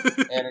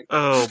 And it,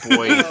 Oh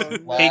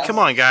boy. Hey, come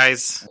on,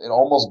 guys. it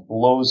almost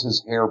blows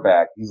his hair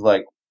back. He's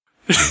like,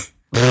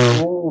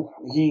 ooh,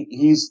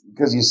 he's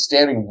because he's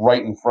standing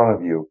right in front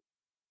of you.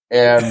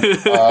 And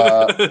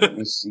let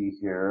me see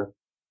here.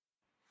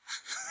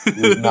 He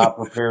was not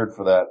prepared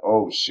for that.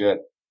 Oh shit!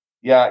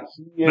 Yeah,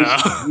 he is. No.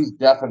 He's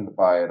deafened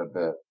by it a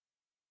bit.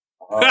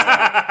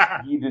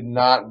 He did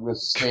not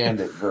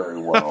withstand it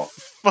very well.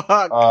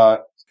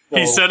 Fuck!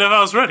 He So said if I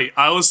was ready.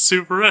 I was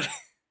super ready.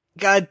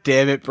 God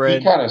damn it, he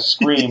Brad! kind of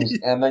screams,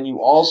 and then you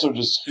also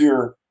just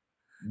hear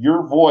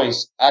your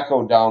voice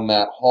echo down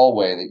that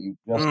hallway that you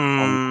just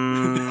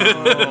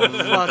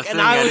Fuck!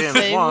 And I was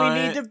saying we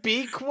need to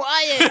be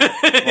quiet.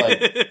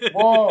 like,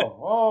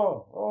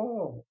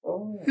 whoa.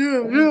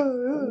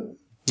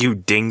 You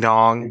ding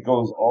dong. It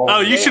goes all. Oh,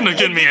 you shouldn't have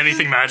given me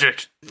anything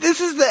magic. This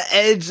is the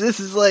edge. This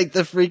is like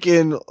the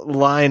freaking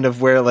line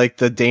of where like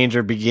the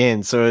danger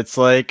begins. So it's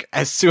like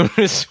as soon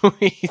as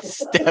we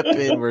step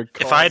in, we're.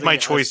 If I had my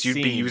causing a choice, you'd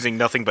be scene. using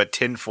nothing but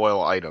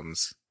tinfoil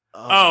items.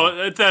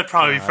 Oh, that'd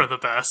probably be God. for the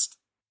best.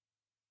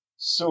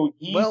 So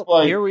he's Well,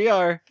 like, here we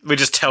are. We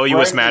just tell you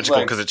Frank it's is magical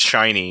like- because it's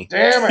shiny.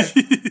 Damn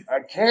it! I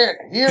can't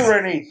hear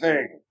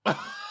anything.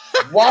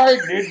 Why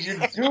did you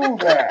do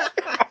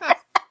that?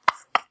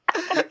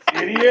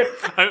 Idiot!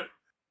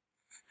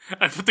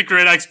 I put the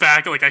great axe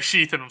back, like I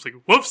sheath it, and I was like,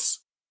 whoops!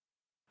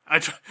 I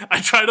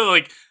try to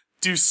like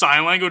do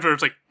sign language where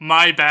it's like,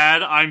 my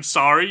bad, I'm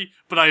sorry,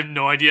 but I have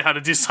no idea how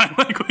to do sign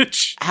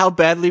language. How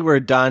badly were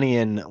Donnie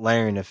and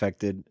Laren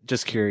affected?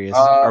 Just curious.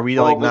 Are we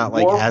like the not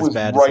like dwarf as was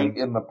bad? right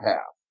as in the path.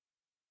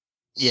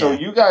 So Yeah.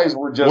 you guys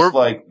were just We're-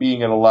 like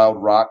being at a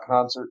loud rock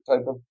concert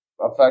type of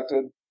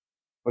affected,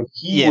 but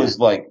he Yeah. was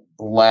like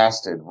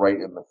blasted right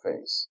in the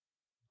face.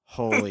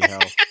 Holy hell!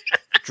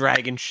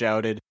 Dragon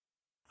shouted.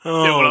 Yeah,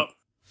 what Oh, up?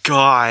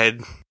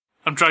 God.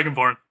 I'm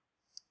Dragonborn.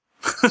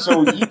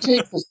 So he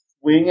takes a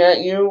swing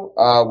at you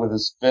with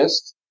his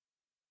fist.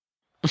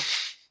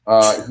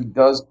 He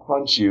does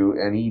punch you,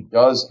 and he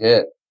does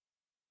hit.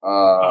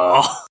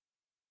 Oh,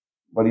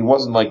 But he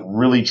wasn't like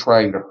really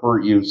trying to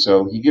hurt you,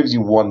 so he gives you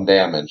 1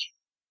 damage.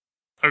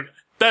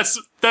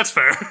 that's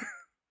fair.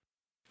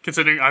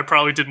 Considering I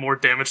probably did more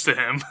damage to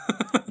him.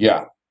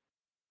 Yeah.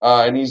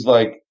 And he's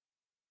like,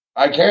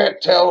 I can't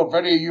tell if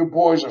any of you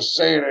boys are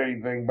saying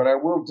anything, but I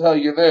will tell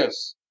you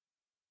this.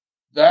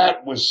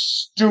 That was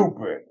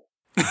stupid.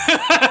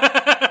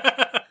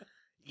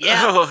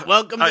 Yeah, Oh,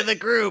 welcome to the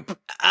group.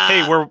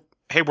 Hey,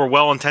 we're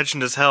well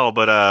intentioned as hell,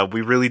 but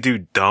we really do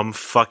dumb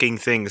fucking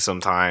things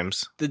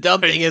sometimes. The dumb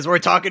thing is we're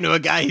talking to a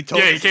guy who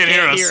told Yeah, us he can't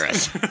hear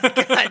us. us.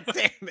 God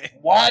damn it.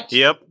 What?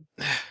 Yep.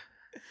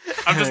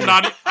 I'm just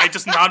nodding. I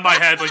just nod my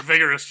head like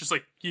vigorous, just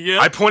like yeah.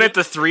 I point at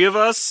the 3 of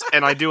us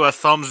and I do a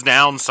thumbs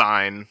down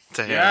sign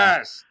to him.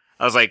 Yes.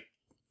 I was like,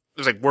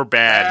 we're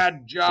bad.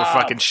 Bad job.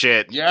 We're fucking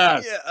shit.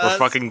 Yes. We're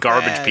fucking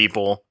garbage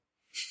people.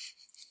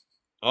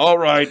 All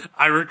right.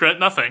 I regret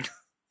nothing.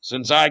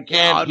 Since I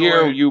can't hear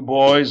Onward. you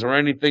boys or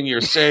anything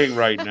you're saying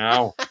right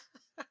now,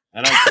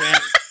 and I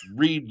can't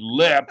read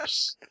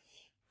lips,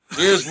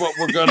 here's what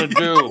we're gonna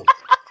do.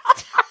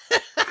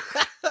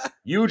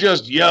 You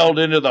just yelled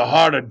into the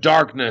heart of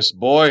darkness,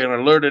 boy, and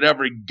alerted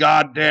every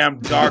goddamn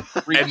dark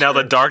creature And now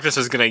the darkness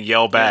is gonna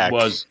yell that back.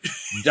 was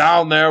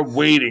down there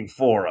waiting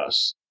for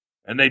us.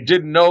 And they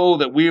didn't know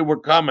that we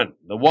were coming.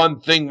 The one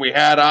thing we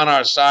had on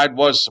our side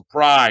was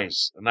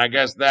surprise. And I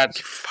guess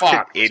that's Fucking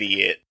fucked.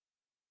 idiot.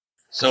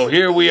 So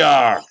here we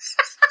are.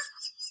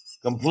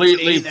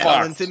 Completely Maybe that'll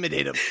fucked.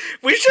 intimidate him.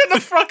 We shouldn't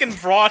have fucking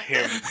brought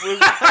him.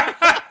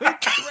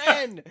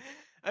 Ren.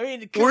 I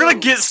mean, We're gonna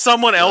get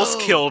someone else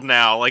Go. killed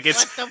now. Like What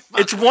the fuck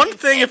it's were one you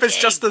thing if it's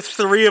thinking? just the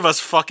 3 of us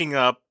fucking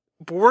up,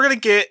 but we're gonna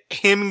get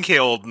him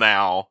killed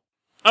now.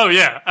 Oh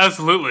yeah,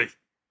 absolutely.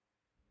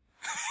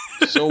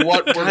 So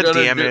what we're God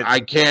gonna damn do? it.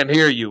 I can't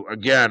hear you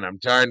again. I'm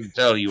trying to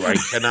tell you, I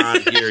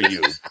cannot hear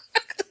you.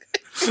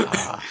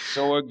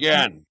 So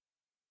again,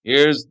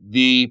 here's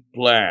the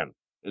plan.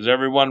 Is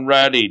everyone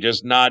ready?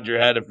 Just nod your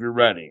head if you're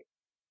ready.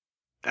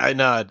 I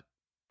nod.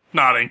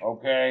 Nodding.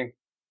 Okay.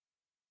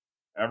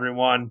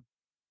 Everyone,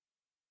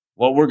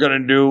 what we're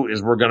gonna do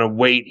is we're gonna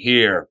wait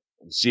here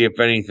and see if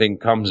anything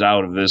comes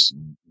out of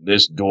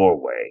this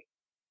doorway.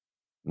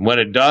 And when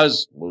it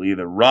does, we'll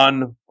either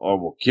run or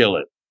we'll kill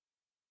it.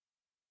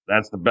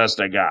 That's the best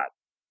I got.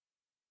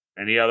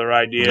 Any other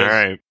ideas? All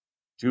right.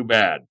 Too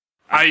bad.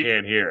 I I-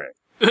 can't hear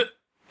it.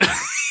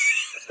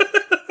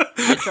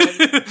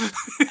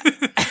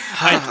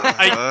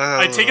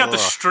 I take out the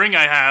string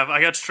I have.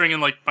 I got string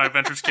in like my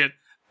adventures kit.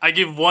 I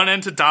give one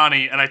end to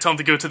Donnie, and I tell him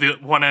to go to the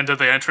one end of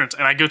the entrance,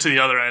 and I go to the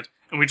other end,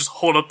 and we just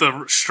hold up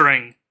the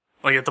string,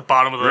 like at the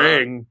bottom of the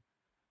Ring.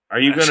 Are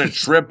you gonna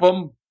trip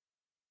them?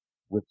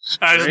 With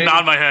I just string?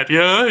 nod my head.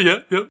 Yeah.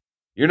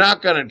 You're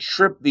not gonna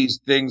trip these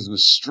things with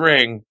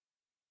string.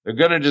 They're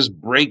gonna just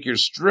break your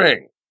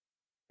string.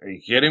 Are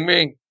you kidding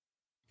me?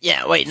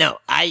 Yeah, wait, no.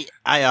 I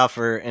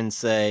offer and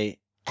say,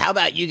 How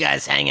about you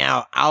guys hang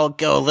out? I'll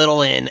go a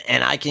little in,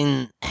 and I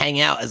can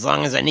hang out as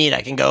long as I need.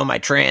 I can go in my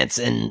trance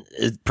and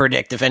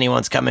predict if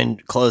anyone's coming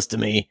close to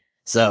me.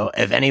 So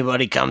if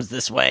anybody comes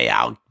this way,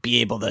 I'll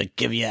be able to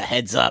give you a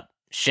heads up,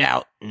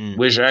 shout, and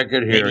Wish I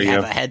could hear maybe you.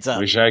 have a heads up.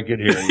 Wish I could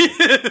hear you.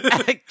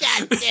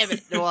 God damn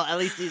it! Well, at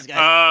least these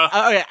guys.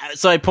 okay.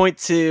 So I point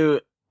to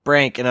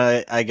Brank and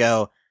I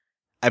go,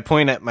 I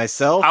point at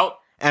myself Out.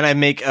 and I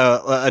make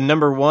a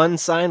number 1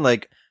 sign,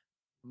 like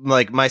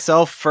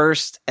myself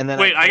first, and then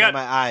Wait, I I got-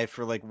 my eye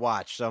for like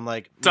watch. So I'm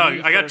like, Doug,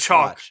 me I got first,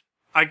 chalk.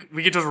 watch.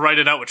 We could just write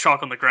it out with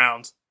chalk on the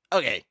ground.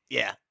 Okay,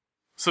 yeah.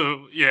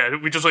 So yeah,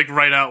 we just like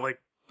write out like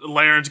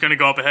Laren's gonna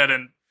go up ahead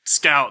and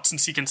scout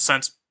since he can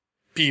sense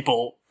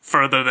people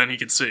further than he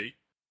can see.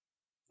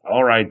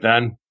 All right,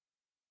 then.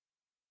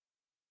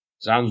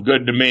 Sounds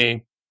good to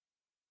me.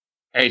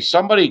 Hey,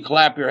 somebody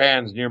clap your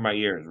hands near my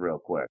ears real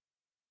quick.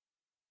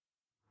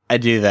 I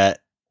do that.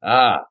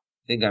 I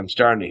think I'm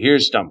starting to hear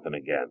something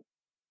again.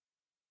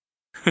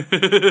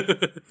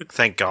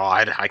 Thank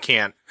God. I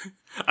can't.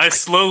 I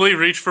slowly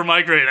reach for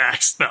my great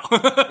axe now.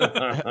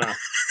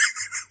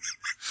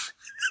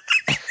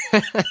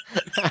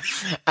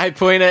 I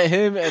point at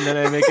him and then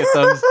I make a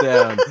thumbs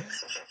down.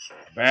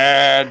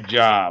 Bad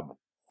job.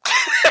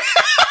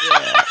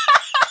 Yeah.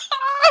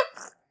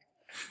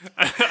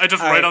 I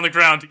just write on the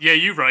ground. Yeah,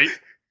 you right.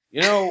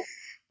 You know,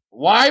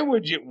 why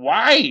would you?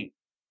 Why?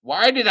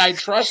 Why did I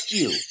trust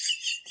you?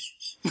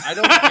 I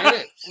don't get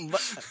it.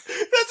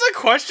 That's a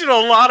question a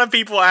lot of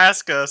people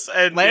ask us.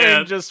 And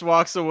Laren just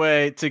walks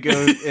away to go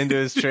into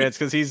his trance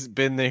because he's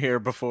been here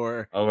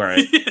before. All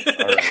right.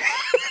 All right.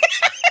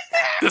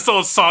 This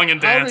old song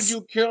and dance. How did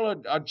you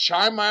kill a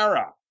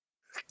chimera?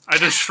 I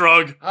just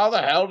shrug. How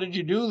the hell did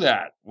you do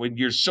that? When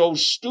you're so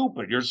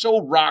stupid. You're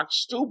so rock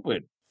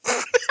stupid.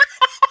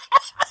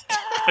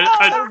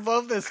 I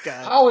love this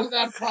guy. How is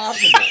that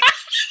possible?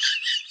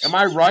 Am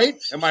I right?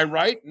 Am I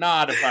right?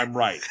 Nod if I'm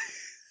right.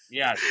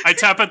 Yes. I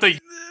tap at the...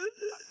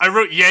 I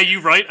wrote, yeah,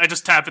 you right. I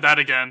just tap at that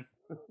again.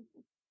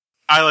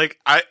 I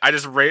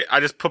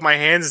just put my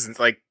hands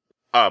like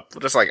up.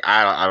 Just like,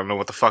 I don't know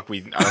what the fuck I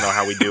don't know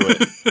how we do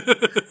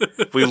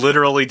it. We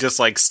literally just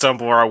like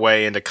stumble our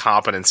way into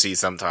competency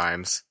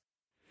sometimes.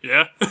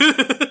 Yeah.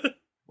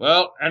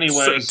 Well,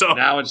 anyways, So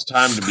now it's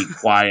time to be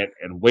quiet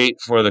and wait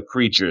for the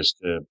creatures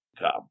to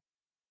come.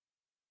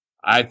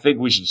 I think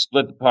we should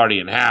split the party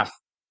in half.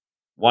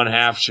 One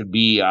half should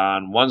be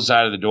on one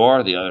side of the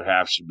door, the other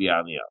half should be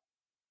on the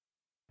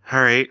other.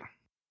 All right.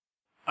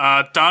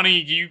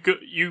 Donnie,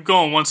 you go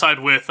on one side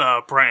with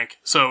Brank,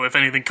 so if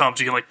anything comes,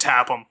 you can like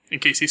tap him in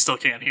case he still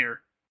can't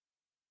hear.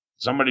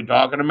 Somebody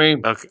talking to me?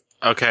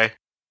 Okay.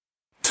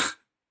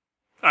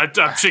 I'm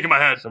shaking my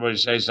head. Somebody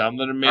say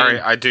something to me? All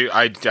right, I do.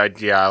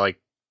 I like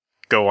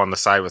go on the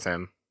side with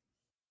him.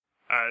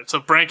 Alright, so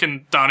Brank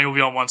and Donnie will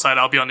be on one side,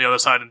 I'll be on the other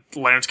side, and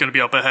Laren's gonna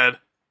be up ahead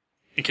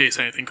in case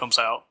anything comes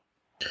out.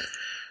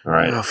 All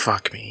right. Oh,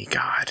 fuck me,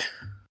 God.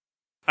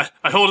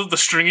 I hold up the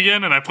string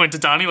again, and I point to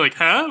Donnie like,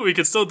 huh? We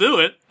can still do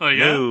it. Like,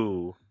 yeah.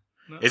 No.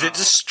 Is it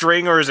just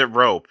string or is it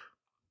rope?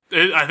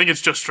 I think it's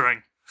just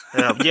string.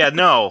 Yeah,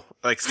 no.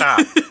 Like,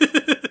 stop.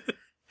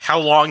 How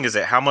long is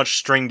it? How much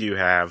string do you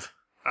have?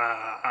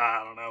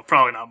 I don't know.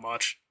 Probably not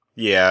much.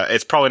 Yeah,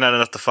 it's probably not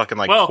enough to fucking,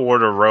 like, Well-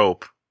 cord a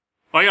rope.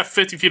 Well, I got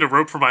 50 feet of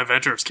rope for my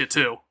adventurer's kit,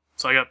 too.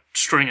 So I got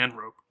string and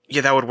rope.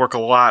 Yeah, that would work a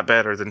lot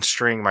better than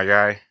string, my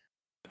guy.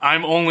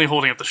 I'm only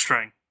holding up the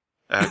string.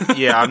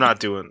 Yeah, I'm not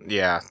doing...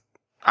 Yeah.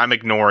 I'm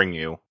ignoring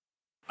you.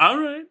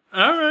 Alright.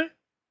 I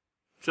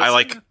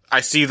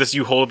see this,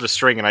 you hold up the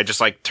string, and I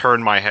just, like,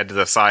 turn my head to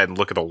the side and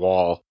look at the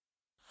wall.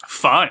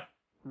 Fine.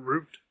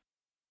 Rude.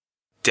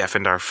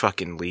 Deafened our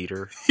fucking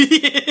leader.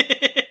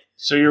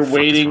 So you're Fuck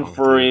waiting is wrong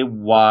for with a you?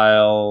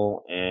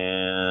 while,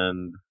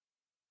 and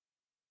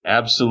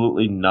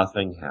absolutely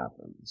nothing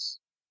happens.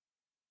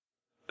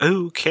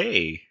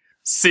 Okay.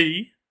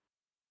 See?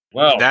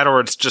 Well, That or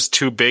it's just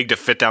too big to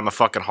fit down the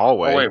fucking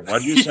hallway. oh wait,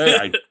 what did you say?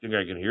 I think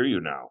I can hear you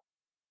now.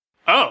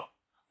 Oh.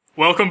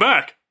 Welcome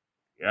back.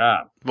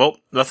 Yeah, Well,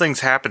 nothing's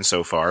happened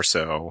so far,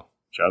 so...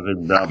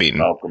 nothing but mean-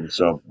 welcome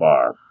so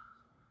far.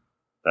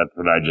 That's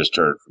what I just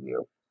heard from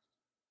you.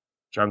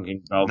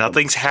 Chunking welcome.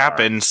 Nothing's so far.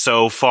 happened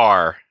so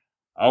far.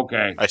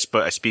 Okay, I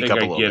speak think up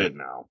a I little get bit. it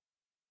now.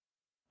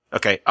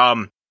 Okay,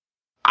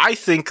 I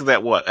think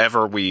that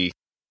whatever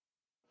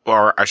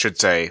or I should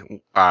say,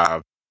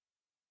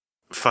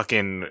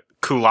 fucking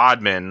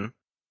Kuladman,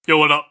 Yo,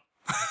 what up?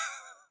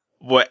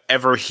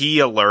 whatever he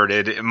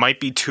alerted, it might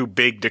be too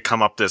big to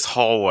come up this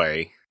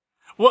hallway.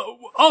 Well,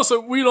 also,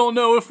 we don't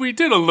know if we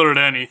did alert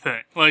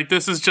anything. Like,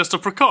 this is just a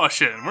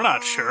precaution. We're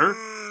not sure.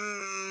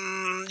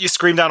 You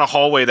screamed down a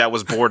hallway that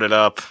was boarded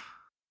up.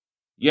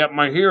 Yeah,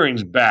 my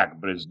hearing's back,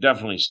 but it's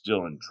definitely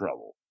still in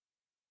trouble.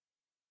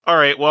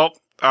 Alright, well,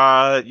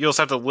 you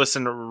also have to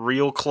listen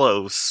real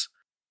close.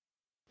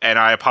 And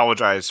I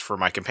apologize for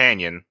my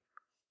companion.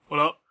 What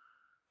up?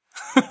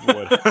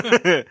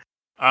 What?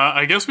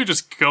 I guess we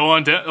just go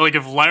on down. Like,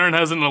 if Lyron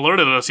hasn't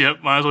alerted us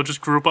yet, might as well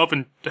just group up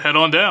and head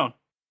on down.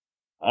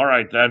 All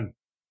right, then.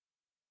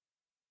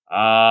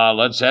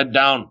 Let's head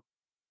down.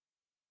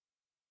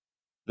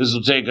 This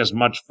will take us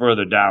much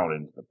further down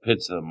into the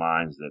pits of the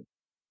mines that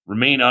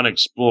remain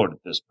unexplored at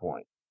this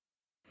point.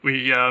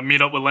 We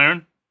meet up with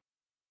Lyron.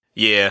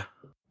 Yeah.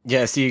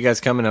 Yeah, I see you guys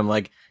coming. I'm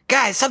like,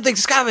 Guys,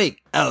 something's coming.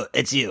 Oh,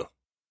 it's you.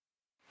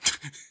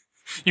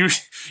 You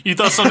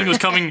thought something was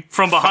coming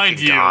from behind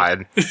Fucking you.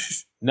 God.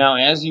 Now,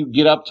 as you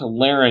get up to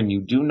Laren, you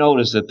do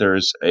notice that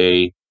there's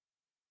a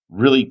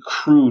really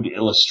crude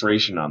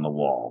illustration on the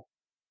wall.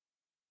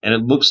 And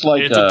it looks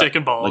like It's a dick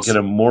and balls. like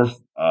an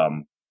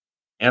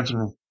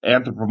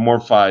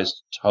anthropomorphized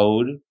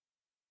toad.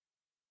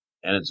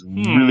 And it's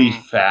really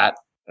fat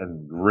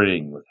and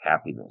grinning with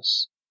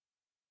happiness.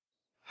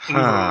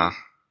 Huh.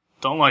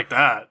 Don't like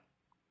that.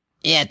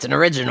 Yeah, it's an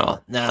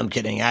original. No, I'm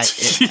kidding. I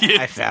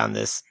found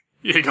this.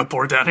 Yeah, you got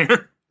bored down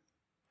here.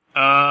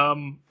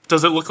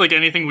 Does it look like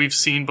anything we've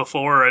seen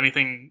before or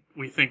anything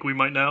we think we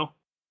might know?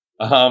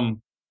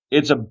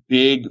 It's a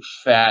big,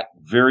 fat,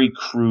 very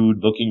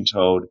crude looking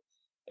toad,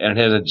 and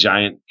it has a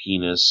giant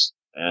penis,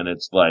 and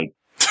it's like,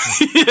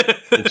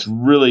 it's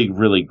really,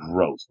 really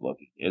gross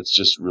looking. It's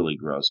just really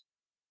gross.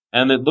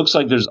 And it looks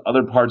like there's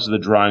other parts of the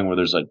drawing where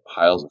there's like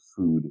piles of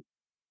food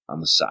on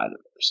the side of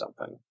it or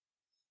something.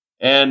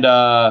 And,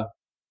 oh,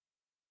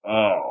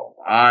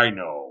 I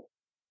know.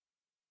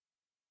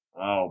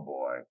 Oh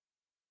boy.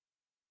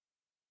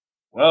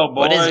 Well, boys.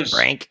 What is it,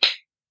 Frank?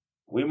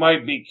 We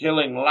might be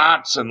killing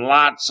lots and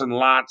lots and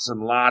lots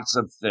and lots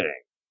of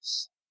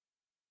things.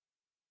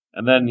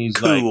 And then he's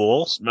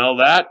Cool. like, smell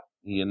that?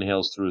 He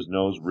inhales through his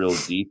nose real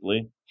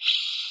deeply.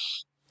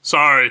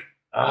 Sorry.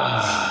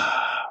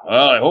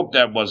 Well, I hope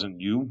that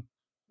wasn't you.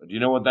 But do you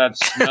know what that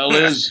smell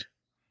is?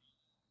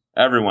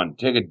 Everyone,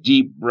 take a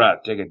deep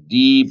breath. Take a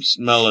deep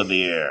smell of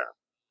the air.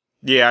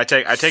 Yeah, I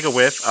take a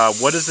whiff.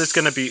 What is this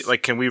going to be?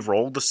 Like, can we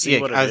roll to see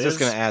what it is? I was just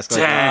going to ask.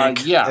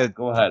 Like, yeah,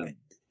 go ahead.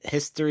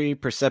 History,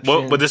 perception.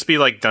 What, would this be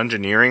like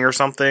dungeoneering or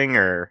something,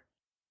 or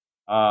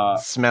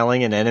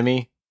smelling an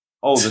enemy?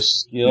 Oh, the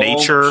skill.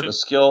 Nature. The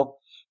skill.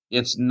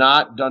 It's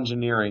not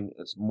dungeoneering.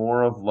 It's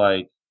more of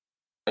like,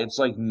 it's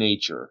like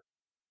nature.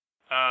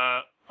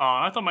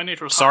 I thought my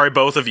nature was Sorry,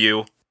 both of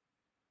you.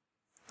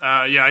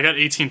 Yeah, I got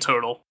 18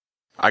 total.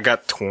 I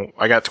got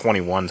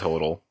 21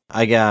 total.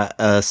 I got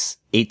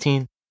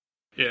 18.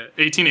 Yeah,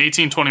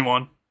 18,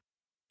 21.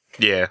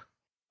 Yeah.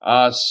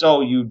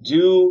 So you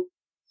do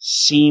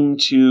seem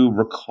to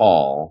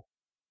recall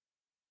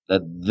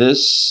that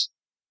this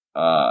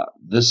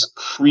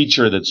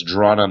creature that's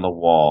drawn on the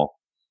wall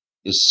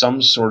is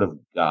some sort of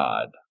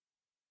god.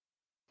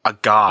 A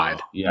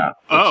god. Yeah,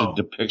 it's a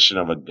depiction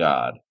of a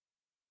god.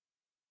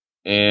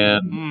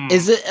 And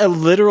is it a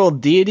literal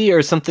deity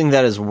or something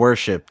that is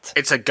worshipped?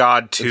 It's a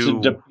god too.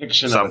 It's a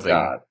depiction of a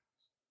god.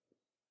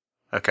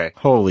 Okay.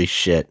 Holy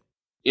shit.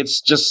 It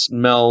just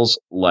smells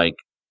like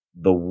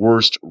the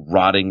worst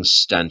rotting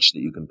stench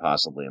that you can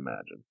possibly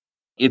imagine.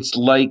 It's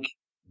like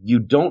you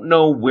don't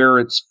know where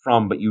it's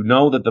from, but you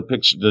know that the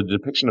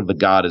depiction of the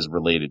god is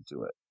related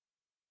to it.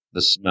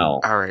 The smell.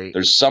 All right.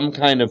 There's some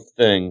kind of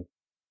thing,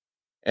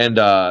 and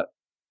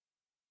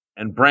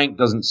Brank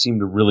doesn't seem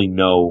to really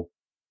know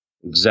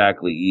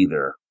exactly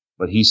either,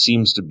 but he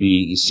seems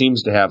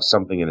to have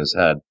something in his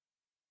head.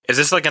 Is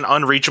this like an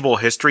unreachable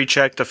history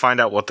check to find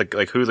out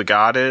who the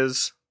god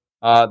is?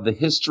 The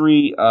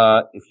history,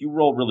 if you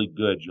roll really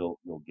good, you'll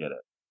get it.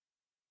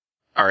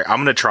 All right, I'm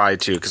gonna try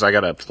too because I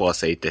got a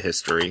 +8 to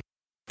history.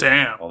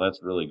 Damn. Oh,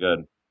 that's really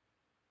good.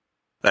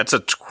 That's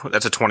a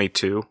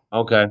 22.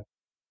 Okay,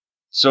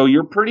 so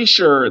you're pretty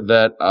sure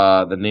that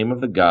the name of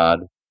the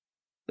god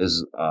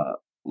is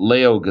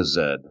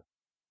Leogazed.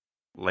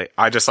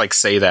 I just like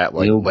say that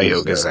like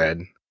Leogazed.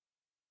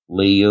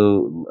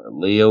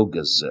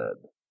 Leogazed.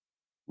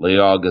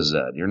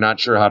 Leogazed. You're not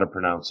sure how to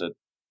pronounce it,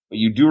 but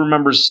you do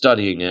remember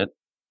studying it.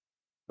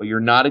 But you're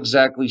not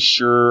exactly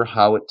sure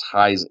how it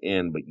ties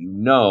in. But you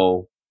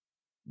know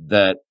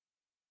that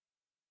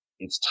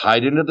it's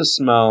tied into the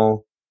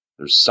smell.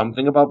 There's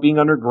something about being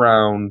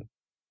underground,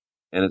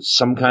 and it's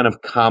some kind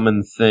of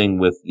common thing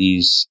with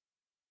these,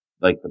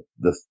 like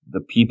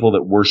the people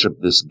that worship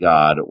this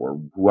god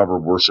or whoever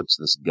worships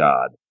this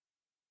god.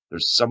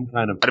 There's some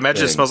kind of. I'd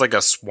imagine thing. It smells like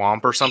a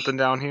swamp or something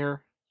down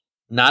here.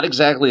 Not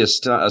exactly a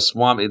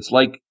swamp. It's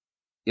like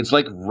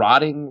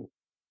rotting.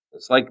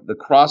 It's like the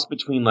cross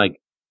between like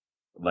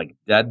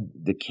dead,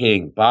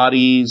 decaying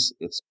bodies.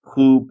 It's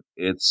poop.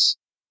 It's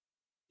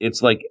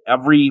like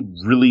every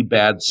really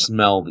bad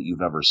smell that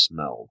you've ever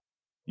smelled.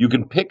 You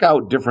can pick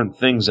out different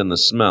things in the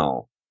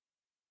smell,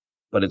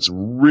 but it's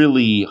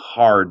really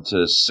hard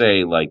to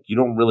say. Like, you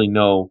don't really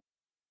know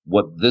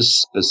what this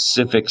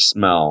specific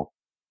smell,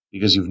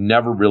 because you've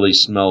never really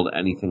smelled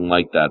anything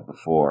like that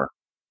before.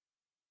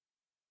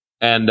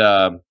 And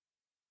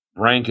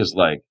Brank is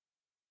like,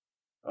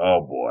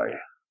 oh boy,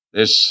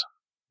 this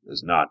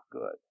is not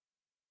good.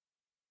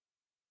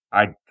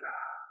 I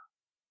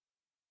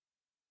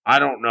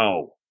don't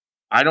know.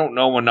 I don't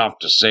know enough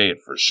to say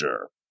it for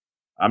sure.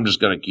 I'm just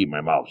going to keep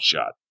my mouth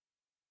shut.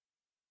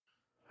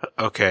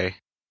 Okay.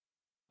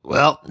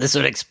 Well, this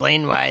would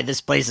explain why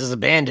this place is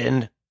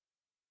abandoned.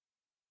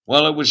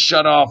 Well, it was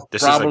shut off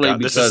probably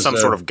because this is some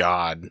sort of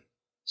god.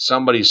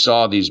 Somebody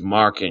saw these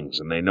markings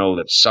and they know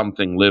that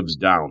something lives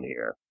down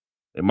here.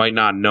 They might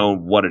not know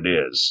what it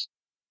is,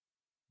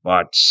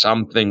 but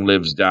something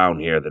lives down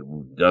here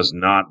that does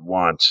not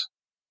want,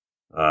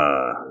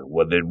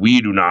 that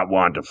we do not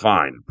want to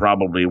find.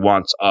 Probably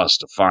wants us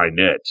to find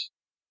it,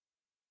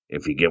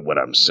 if you get what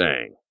I'm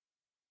saying.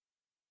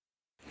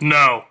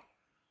 No.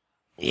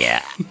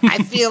 Yeah,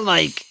 I feel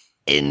like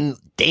in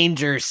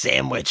Danger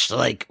Sandwich,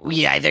 like,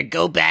 we either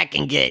go back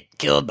and get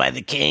killed by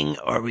the king,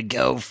 or we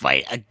go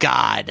fight a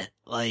god.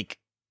 Like,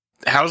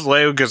 how's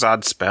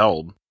Leogazed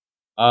spelled?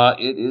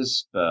 It is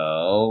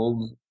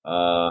spelled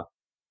Leogzed.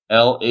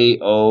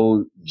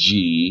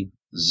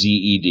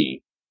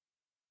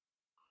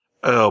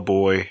 Oh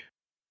boy.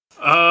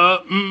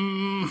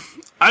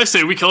 I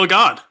say we kill a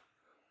god.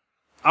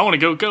 I want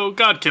to go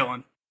god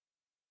killing.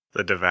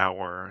 The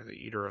Devourer, the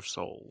Eater of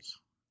Souls.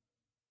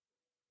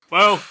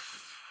 Well,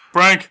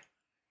 Frank,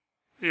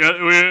 yeah,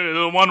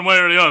 we're one way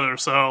or the other,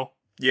 so...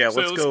 Yeah,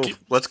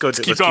 let's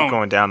keep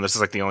going down. This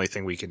is like the only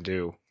thing we can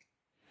do.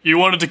 You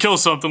wanted to kill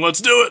something, let's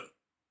do it!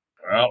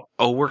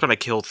 Well, we're gonna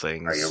kill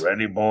things. Are you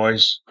ready,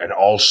 boys? And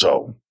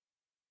also,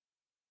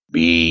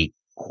 be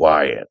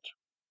quiet.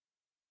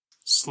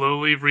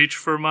 Slowly reach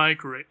for my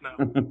great now.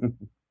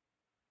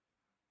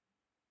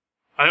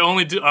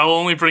 I'll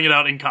only bring it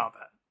out in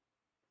combat.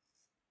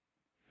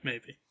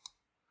 Maybe.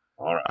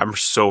 All right. I'm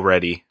so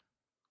ready.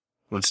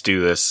 Let's do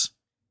this.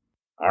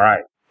 All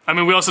right. I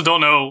mean, we also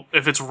don't know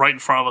if it's right in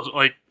front of us.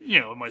 Like,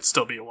 it might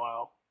still be a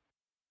while.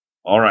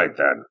 All right,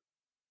 then.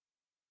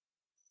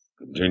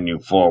 Continue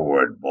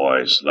forward,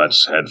 boys.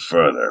 Let's head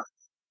further.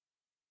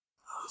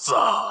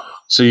 Huzzah.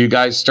 So you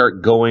guys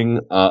start going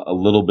a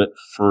little bit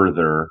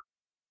further,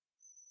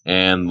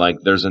 and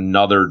there's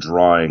another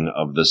drawing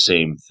of the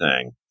same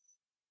thing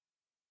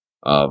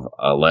of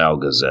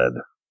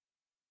Laogazed.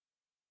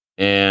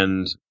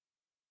 And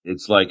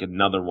it's like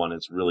another one.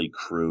 It's really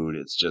crude.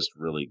 It's just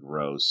really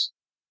gross.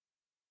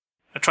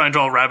 I try and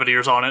draw rabbit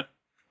ears on it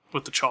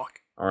with the chalk.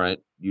 All right,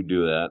 you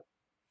do that.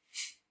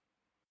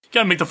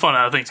 Gotta make the fun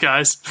out of things,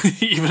 guys.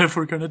 Even if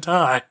we're gonna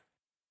die.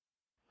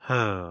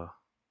 All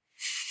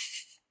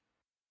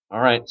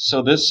right,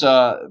 so this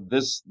that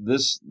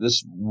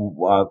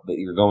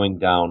you're going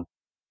down,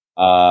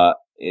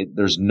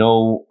 there's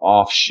no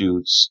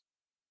offshoots,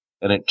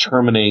 and it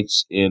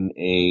terminates in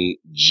a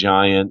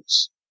giant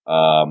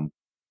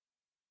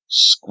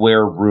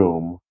square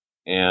room,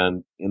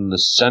 and in the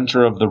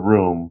center of the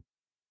room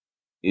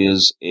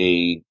is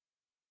a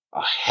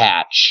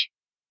hatch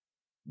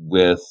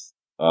with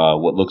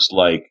what looks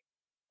like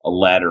a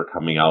ladder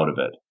coming out of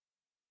it.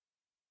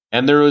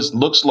 And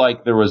looks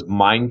like there was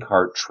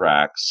minecart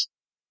tracks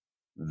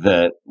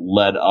that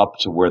led up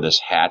to where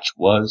this hatch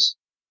was.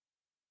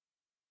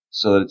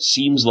 So it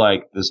seems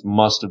like this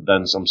must have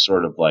been some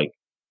sort of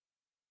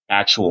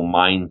actual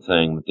mine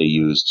thing that they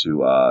used to,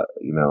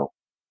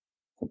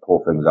 to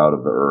pull things out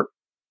of the earth.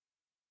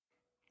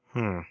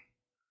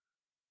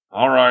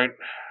 All right.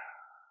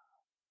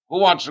 Who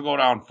wants to go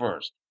down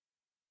first?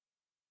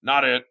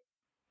 Not it.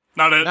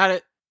 Not it. Not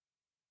it.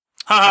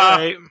 Ha!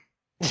 Right.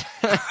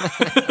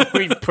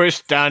 We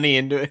pushed Donnie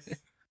into it.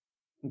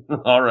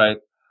 All right.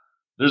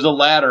 There's a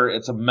ladder.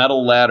 It's a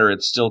metal ladder.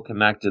 It's still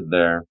connected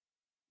there.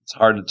 It's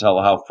hard to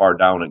tell how far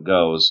down it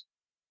goes.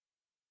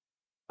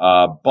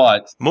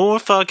 But More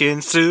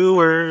fucking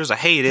sewers. I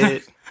hate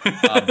it.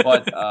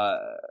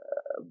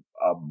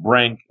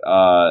 Brank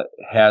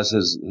has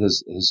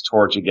his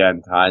torch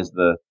again, ties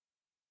the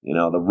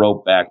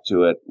rope back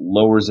to it,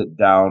 lowers it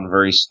down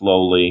very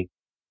slowly,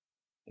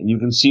 and you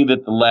can see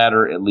that the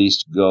ladder at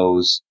least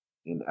goes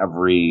in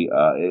every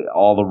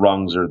all the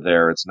rungs are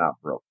there. It's not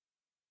broken,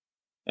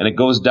 and it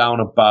goes down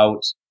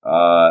about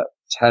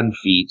 10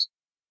 feet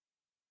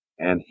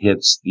and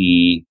hits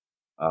the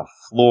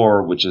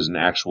floor, which is an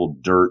actual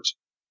dirt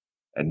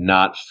and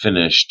not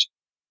finished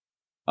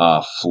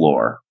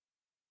floor.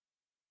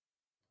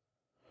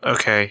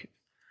 Okay.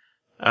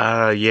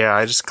 Yeah,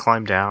 I just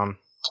climbed down.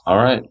 All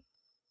right.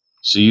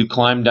 So you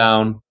climb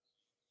down.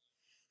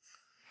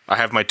 I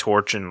have my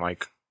torch and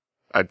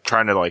I'm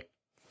trying to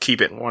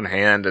keep it in one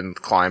hand and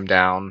climb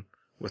down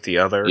with the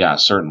other. Yeah,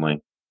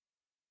 certainly.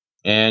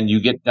 And you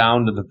get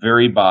down to the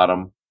very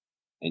bottom,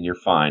 and you're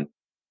fine.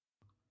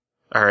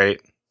 All right.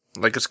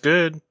 It's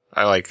good.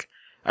 I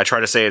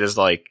try to say it is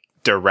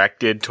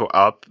directed to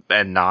up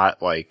and not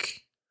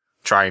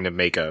trying to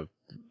make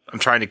I'm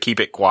trying to keep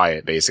it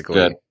quiet, basically.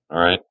 Good. All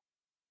right.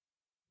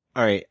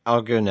 All right,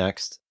 I'll go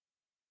next.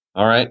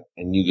 All right.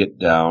 And you get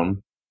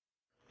down.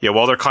 Yeah,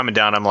 while they're climbing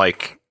down, I'm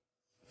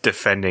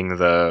defending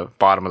the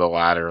bottom of the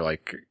ladder,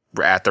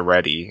 at the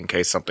ready in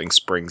case something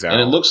springs out.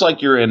 And it looks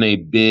like you're in a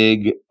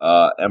big,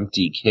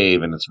 empty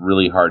cave, and it's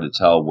really hard to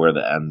tell where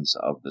the ends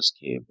of this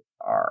cave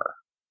are.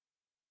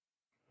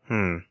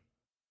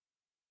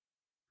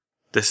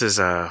 This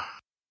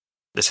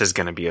is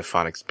going to be a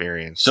fun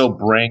experience. So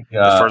Brank,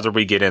 the further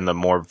we get in, the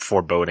more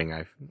foreboding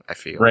I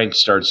feel. Brank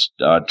starts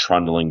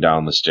trundling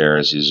down the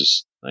stairs. He's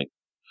just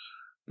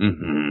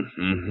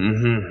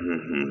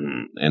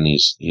and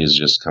he's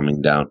just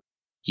coming down.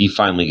 He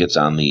finally gets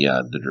on the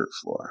dirt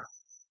floor.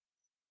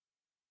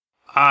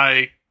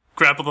 I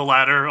grapple the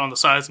ladder on the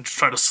sides and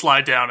try to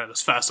slide down it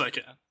as fast as I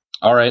can.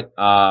 All right,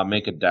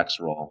 make a dex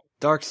roll.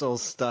 Dark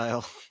Souls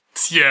style.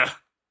 Yeah.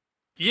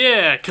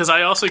 Yeah, because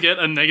I also get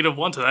a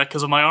 -1 to that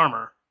because of my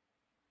armor.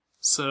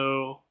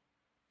 So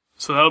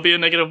that'll be a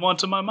 -1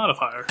 to my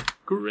modifier.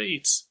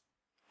 Great.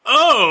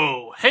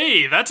 Oh,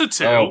 hey, that's a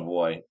 2. Oh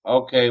boy.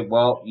 Okay,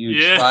 well,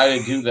 you try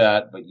to do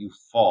that, but you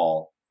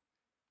fall.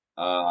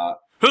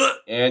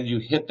 And you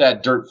hit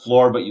that dirt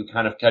floor, but you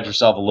kind of catch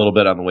yourself a little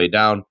bit on the way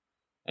down,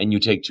 and you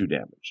take 2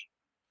 damage.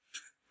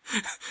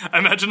 I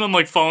imagine I'm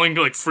like falling,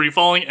 like free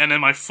falling, and then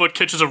my foot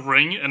catches a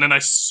ring, and then I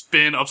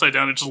spin upside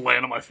down and just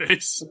land on my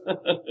face.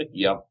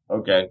 Yep.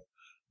 Okay.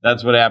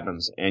 That's what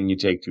happens, and you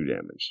take 2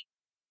 damage.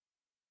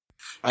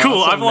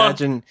 Cool. I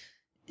imagine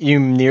you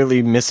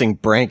nearly missing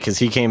Brank because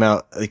he came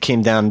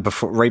down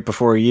right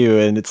before you,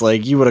 and it's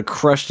like you would have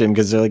crushed him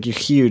because they're like you're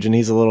huge and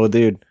he's a little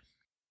dude.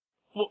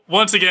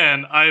 Once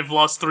again, I've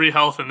lost 3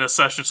 health in this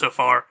session so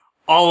far.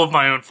 All of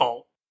my own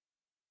fault.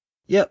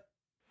 Yep.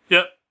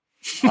 Yep.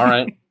 All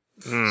right.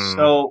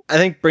 So I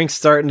think Brink's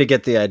starting to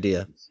get the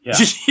idea. yeah.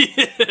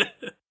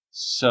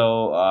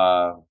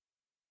 So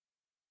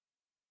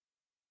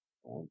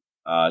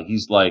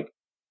he's like,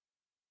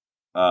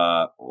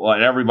 well,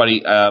 and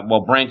everybody.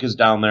 Well, Brank is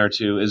down there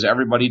too. Is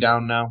everybody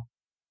down now?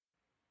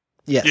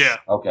 Yes. Yeah.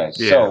 Okay.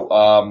 Yeah.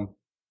 So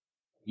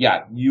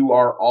yeah, you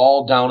are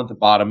all down at the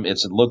bottom. It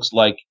looks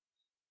like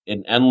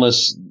an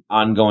endless,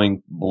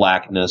 ongoing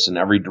blackness in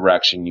every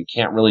direction. You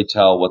can't really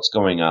tell what's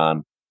going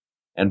on.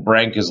 And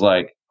Brank is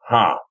like,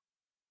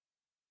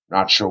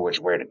 not sure which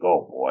way to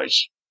go,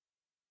 boys.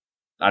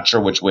 Not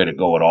sure which way to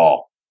go at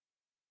all.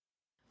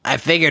 I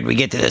figured we'd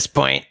get to this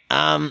point.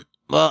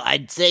 Well,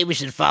 I'd say we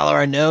should follow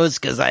our nose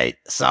because I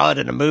saw it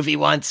in a movie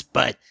once,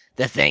 but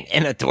the thing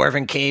in a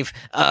dwarven cave.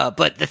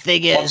 But the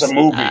thing is, What's a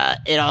movie?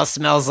 It all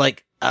smells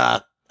like,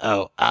 I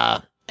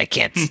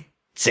can't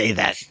say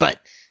that, but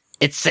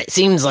it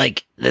seems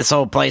like this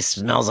whole place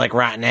smells like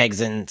rotten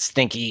eggs and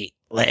stinky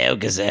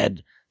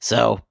Leogazed.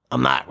 So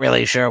I'm not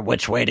really sure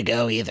which way to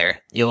go either.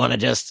 You want to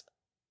just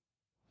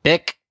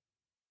pick?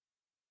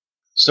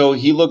 So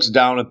he looks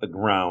down at the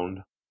ground,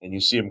 and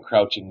you see him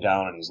crouching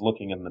down, and he's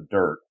looking in the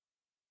dirt.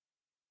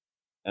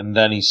 And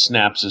then he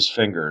snaps his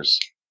fingers,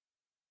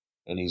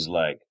 and he's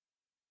like,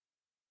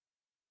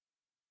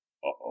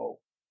 uh-oh.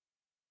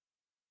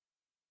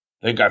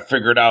 Think I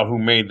figured out who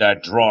made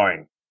that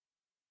drawing.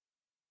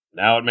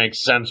 Now it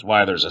makes sense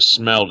why there's a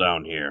smell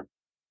down here.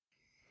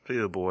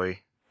 Oh boy.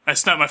 I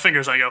snap my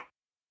fingers and I go,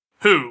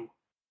 who?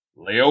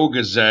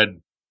 Leogazed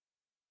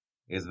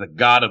is the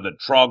god of the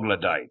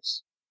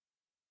troglodytes.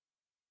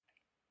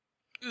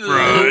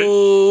 Right.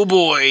 Oh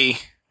boy.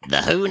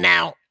 The who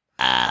now?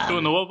 Who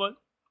in the what?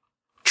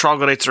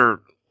 Troglodytes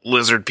are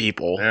lizard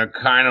people. They're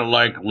kind of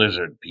like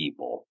lizard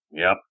people.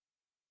 Yep.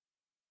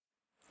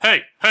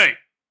 Hey,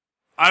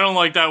 I don't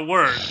like that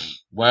word.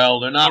 Well,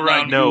 they're not Around-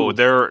 like No, you.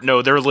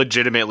 they're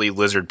legitimately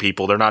lizard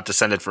people. They're not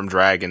descended from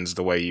dragons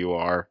the way you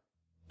are.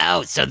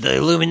 Oh, so the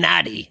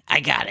Illuminati. I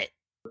got it.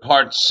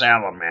 Part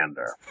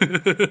salamander.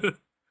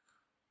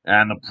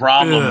 And the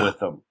problem Ugh. with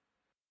them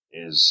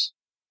is,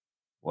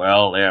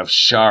 well, they have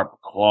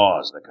sharp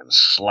claws that can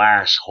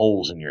slash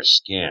holes in your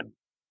skin.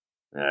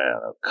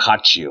 They'll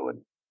cut you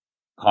and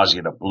cause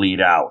you to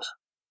bleed out.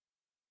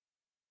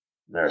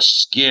 Their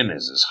skin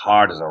is as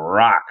hard as a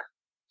rock,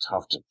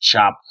 tough to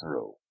chop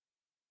through.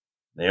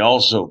 They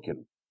also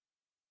can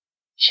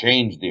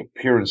change the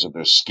appearance of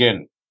their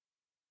skin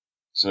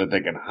so that they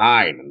can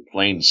hide in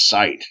plain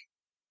sight.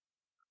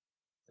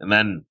 And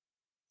then,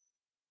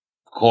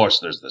 of course,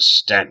 there's the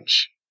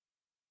stench.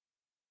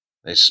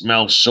 They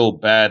smell so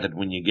bad that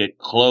when you get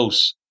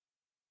close,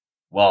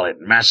 well, it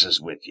messes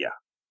with you.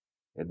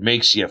 It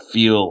makes you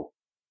feel,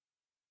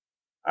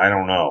 I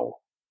don't know,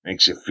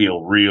 makes you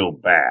feel real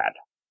bad.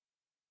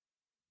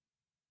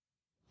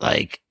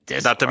 Like,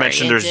 Not to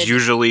mention there's disoriented?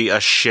 usually a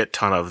shit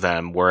ton of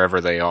them wherever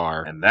they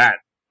are. And that is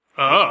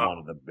Oh. one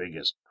of the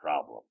biggest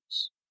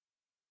problems.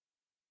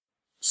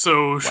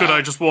 So should Wow.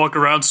 I just walk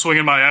around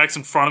swinging my axe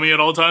in front of me at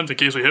all times in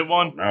case we hit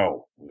one?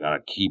 No, we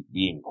gotta keep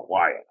being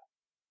quiet.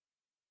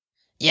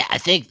 Yeah, I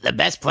think the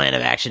best plan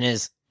of action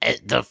is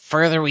the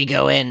further we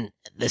go in,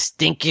 the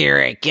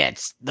stinkier it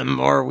gets, the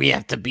more we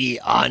have to be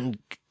on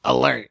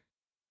alert.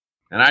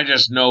 And I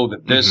just know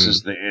that this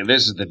is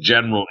the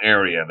general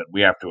area that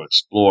we have to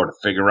explore to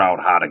figure out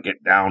how to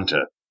get down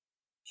to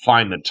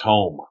find the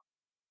tome.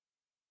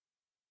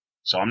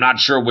 So I'm not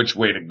sure which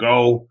way to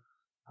go.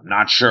 I'm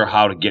not sure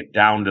how to get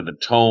down to the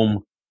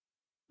tome,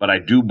 but I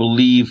do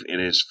believe it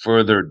is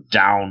further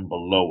down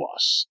below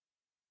us.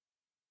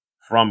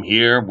 From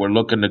here, we're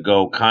looking to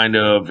go kind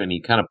of, and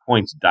he kind of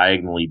points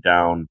diagonally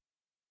down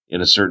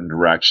in a certain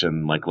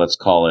direction, like let's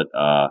call it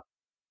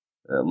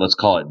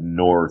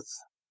north.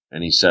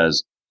 And he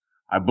says,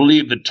 I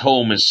believe the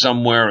tome is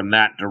somewhere in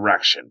that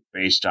direction,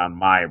 based on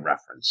my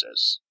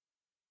references.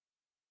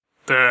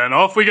 Then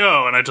off we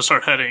go, and I just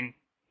start heading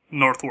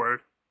northward.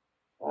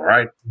 All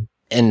right.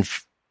 And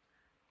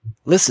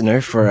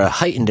listener, for a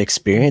heightened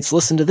experience,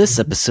 listen to this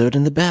episode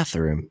in the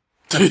bathroom.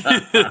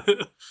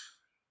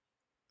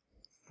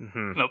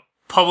 Mhm. In a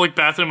public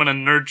bathroom in a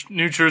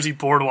New Jersey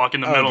boardwalk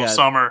in the middle of God.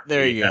 summer.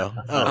 There you go.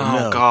 Oh, Oh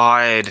no.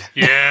 God.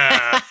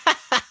 Yeah.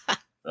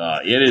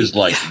 It is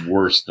like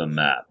worse than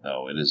that,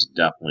 though. It is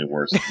definitely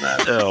worse than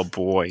that. Oh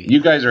boy.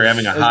 You guys are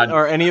having a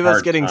Are any of us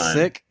hard getting time.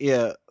 sick?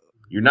 Yeah.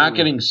 You're not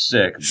getting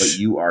sick, but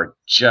you are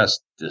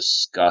just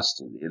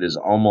disgusted. It is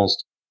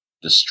almost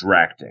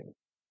distracting.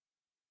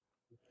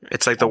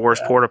 It's like the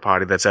worst porta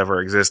potty that's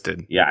ever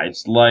existed. Yeah,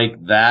 it's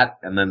like that,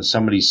 and then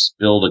somebody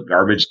spilled a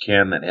garbage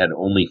can that had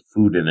only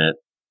food in it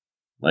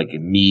like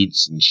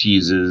meats and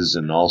cheeses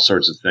and all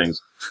sorts of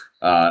things.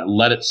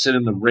 Let it sit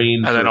in the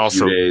rain for a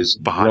few days,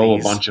 grow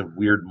a bunch of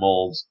weird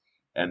molds,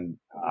 and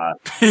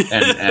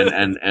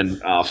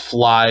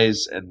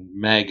flies and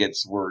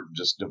maggots were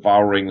just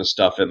devouring the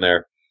stuff in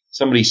there.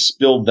 Somebody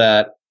spilled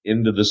that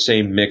into the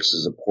same mix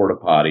as a porta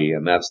potty,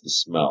 and that's the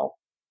smell.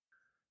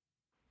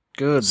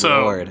 Good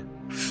Lord.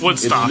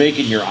 Woodstock. It's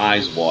making your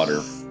eyes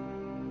water.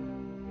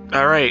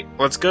 All right,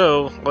 let's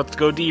go. Let's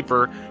go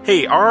deeper.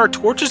 Hey, are our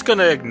torches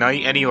gonna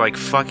ignite any like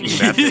fucking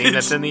methane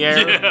that's in the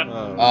air?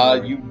 Yeah.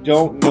 You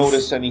don't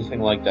notice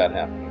anything like that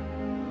happening.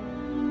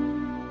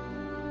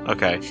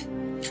 Okay.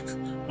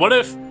 What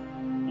if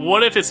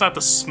it's not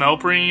the smell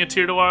bringing a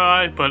tear to our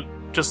eye, but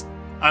just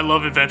I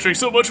love adventuring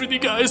so much with you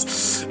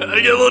guys, and I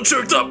get a little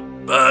choked up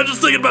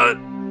just thinking about it.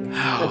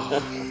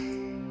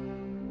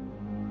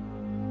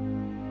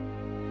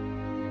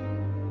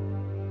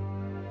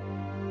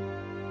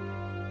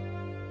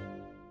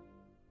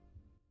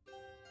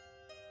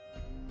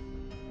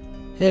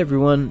 Hey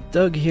everyone,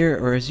 Doug here,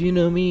 or as you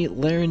know me,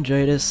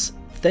 Laryngitis.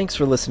 Thanks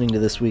for listening to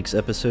this week's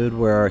episode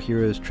where our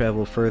heroes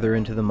travel further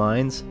into the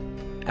mines.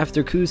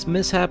 After Ku's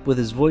mishap with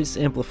his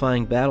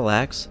voice-amplifying battle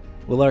axe,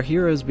 will our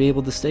heroes be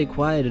able to stay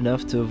quiet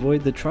enough to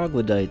avoid the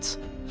troglodytes?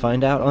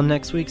 Find out on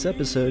next week's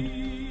episode.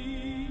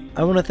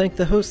 I want to thank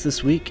the hosts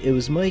this week. It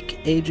was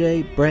Mike,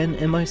 AJ,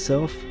 Bren, and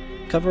myself.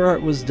 Cover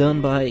art was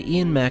done by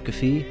Ian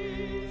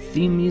McAfee.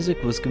 Theme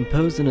music was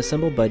composed and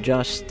assembled by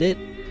Josh Stitt.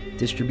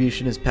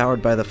 Distribution is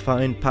powered by the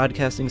fine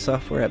podcasting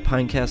software at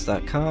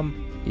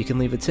pinecast.com. You can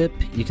leave a tip,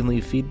 you can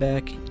leave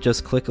feedback,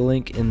 just click a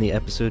link in the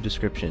episode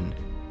description.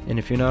 And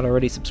if you're not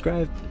already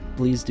subscribed,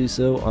 please do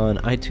so on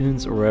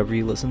iTunes or wherever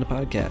you listen to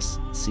podcasts.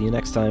 See you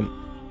next time.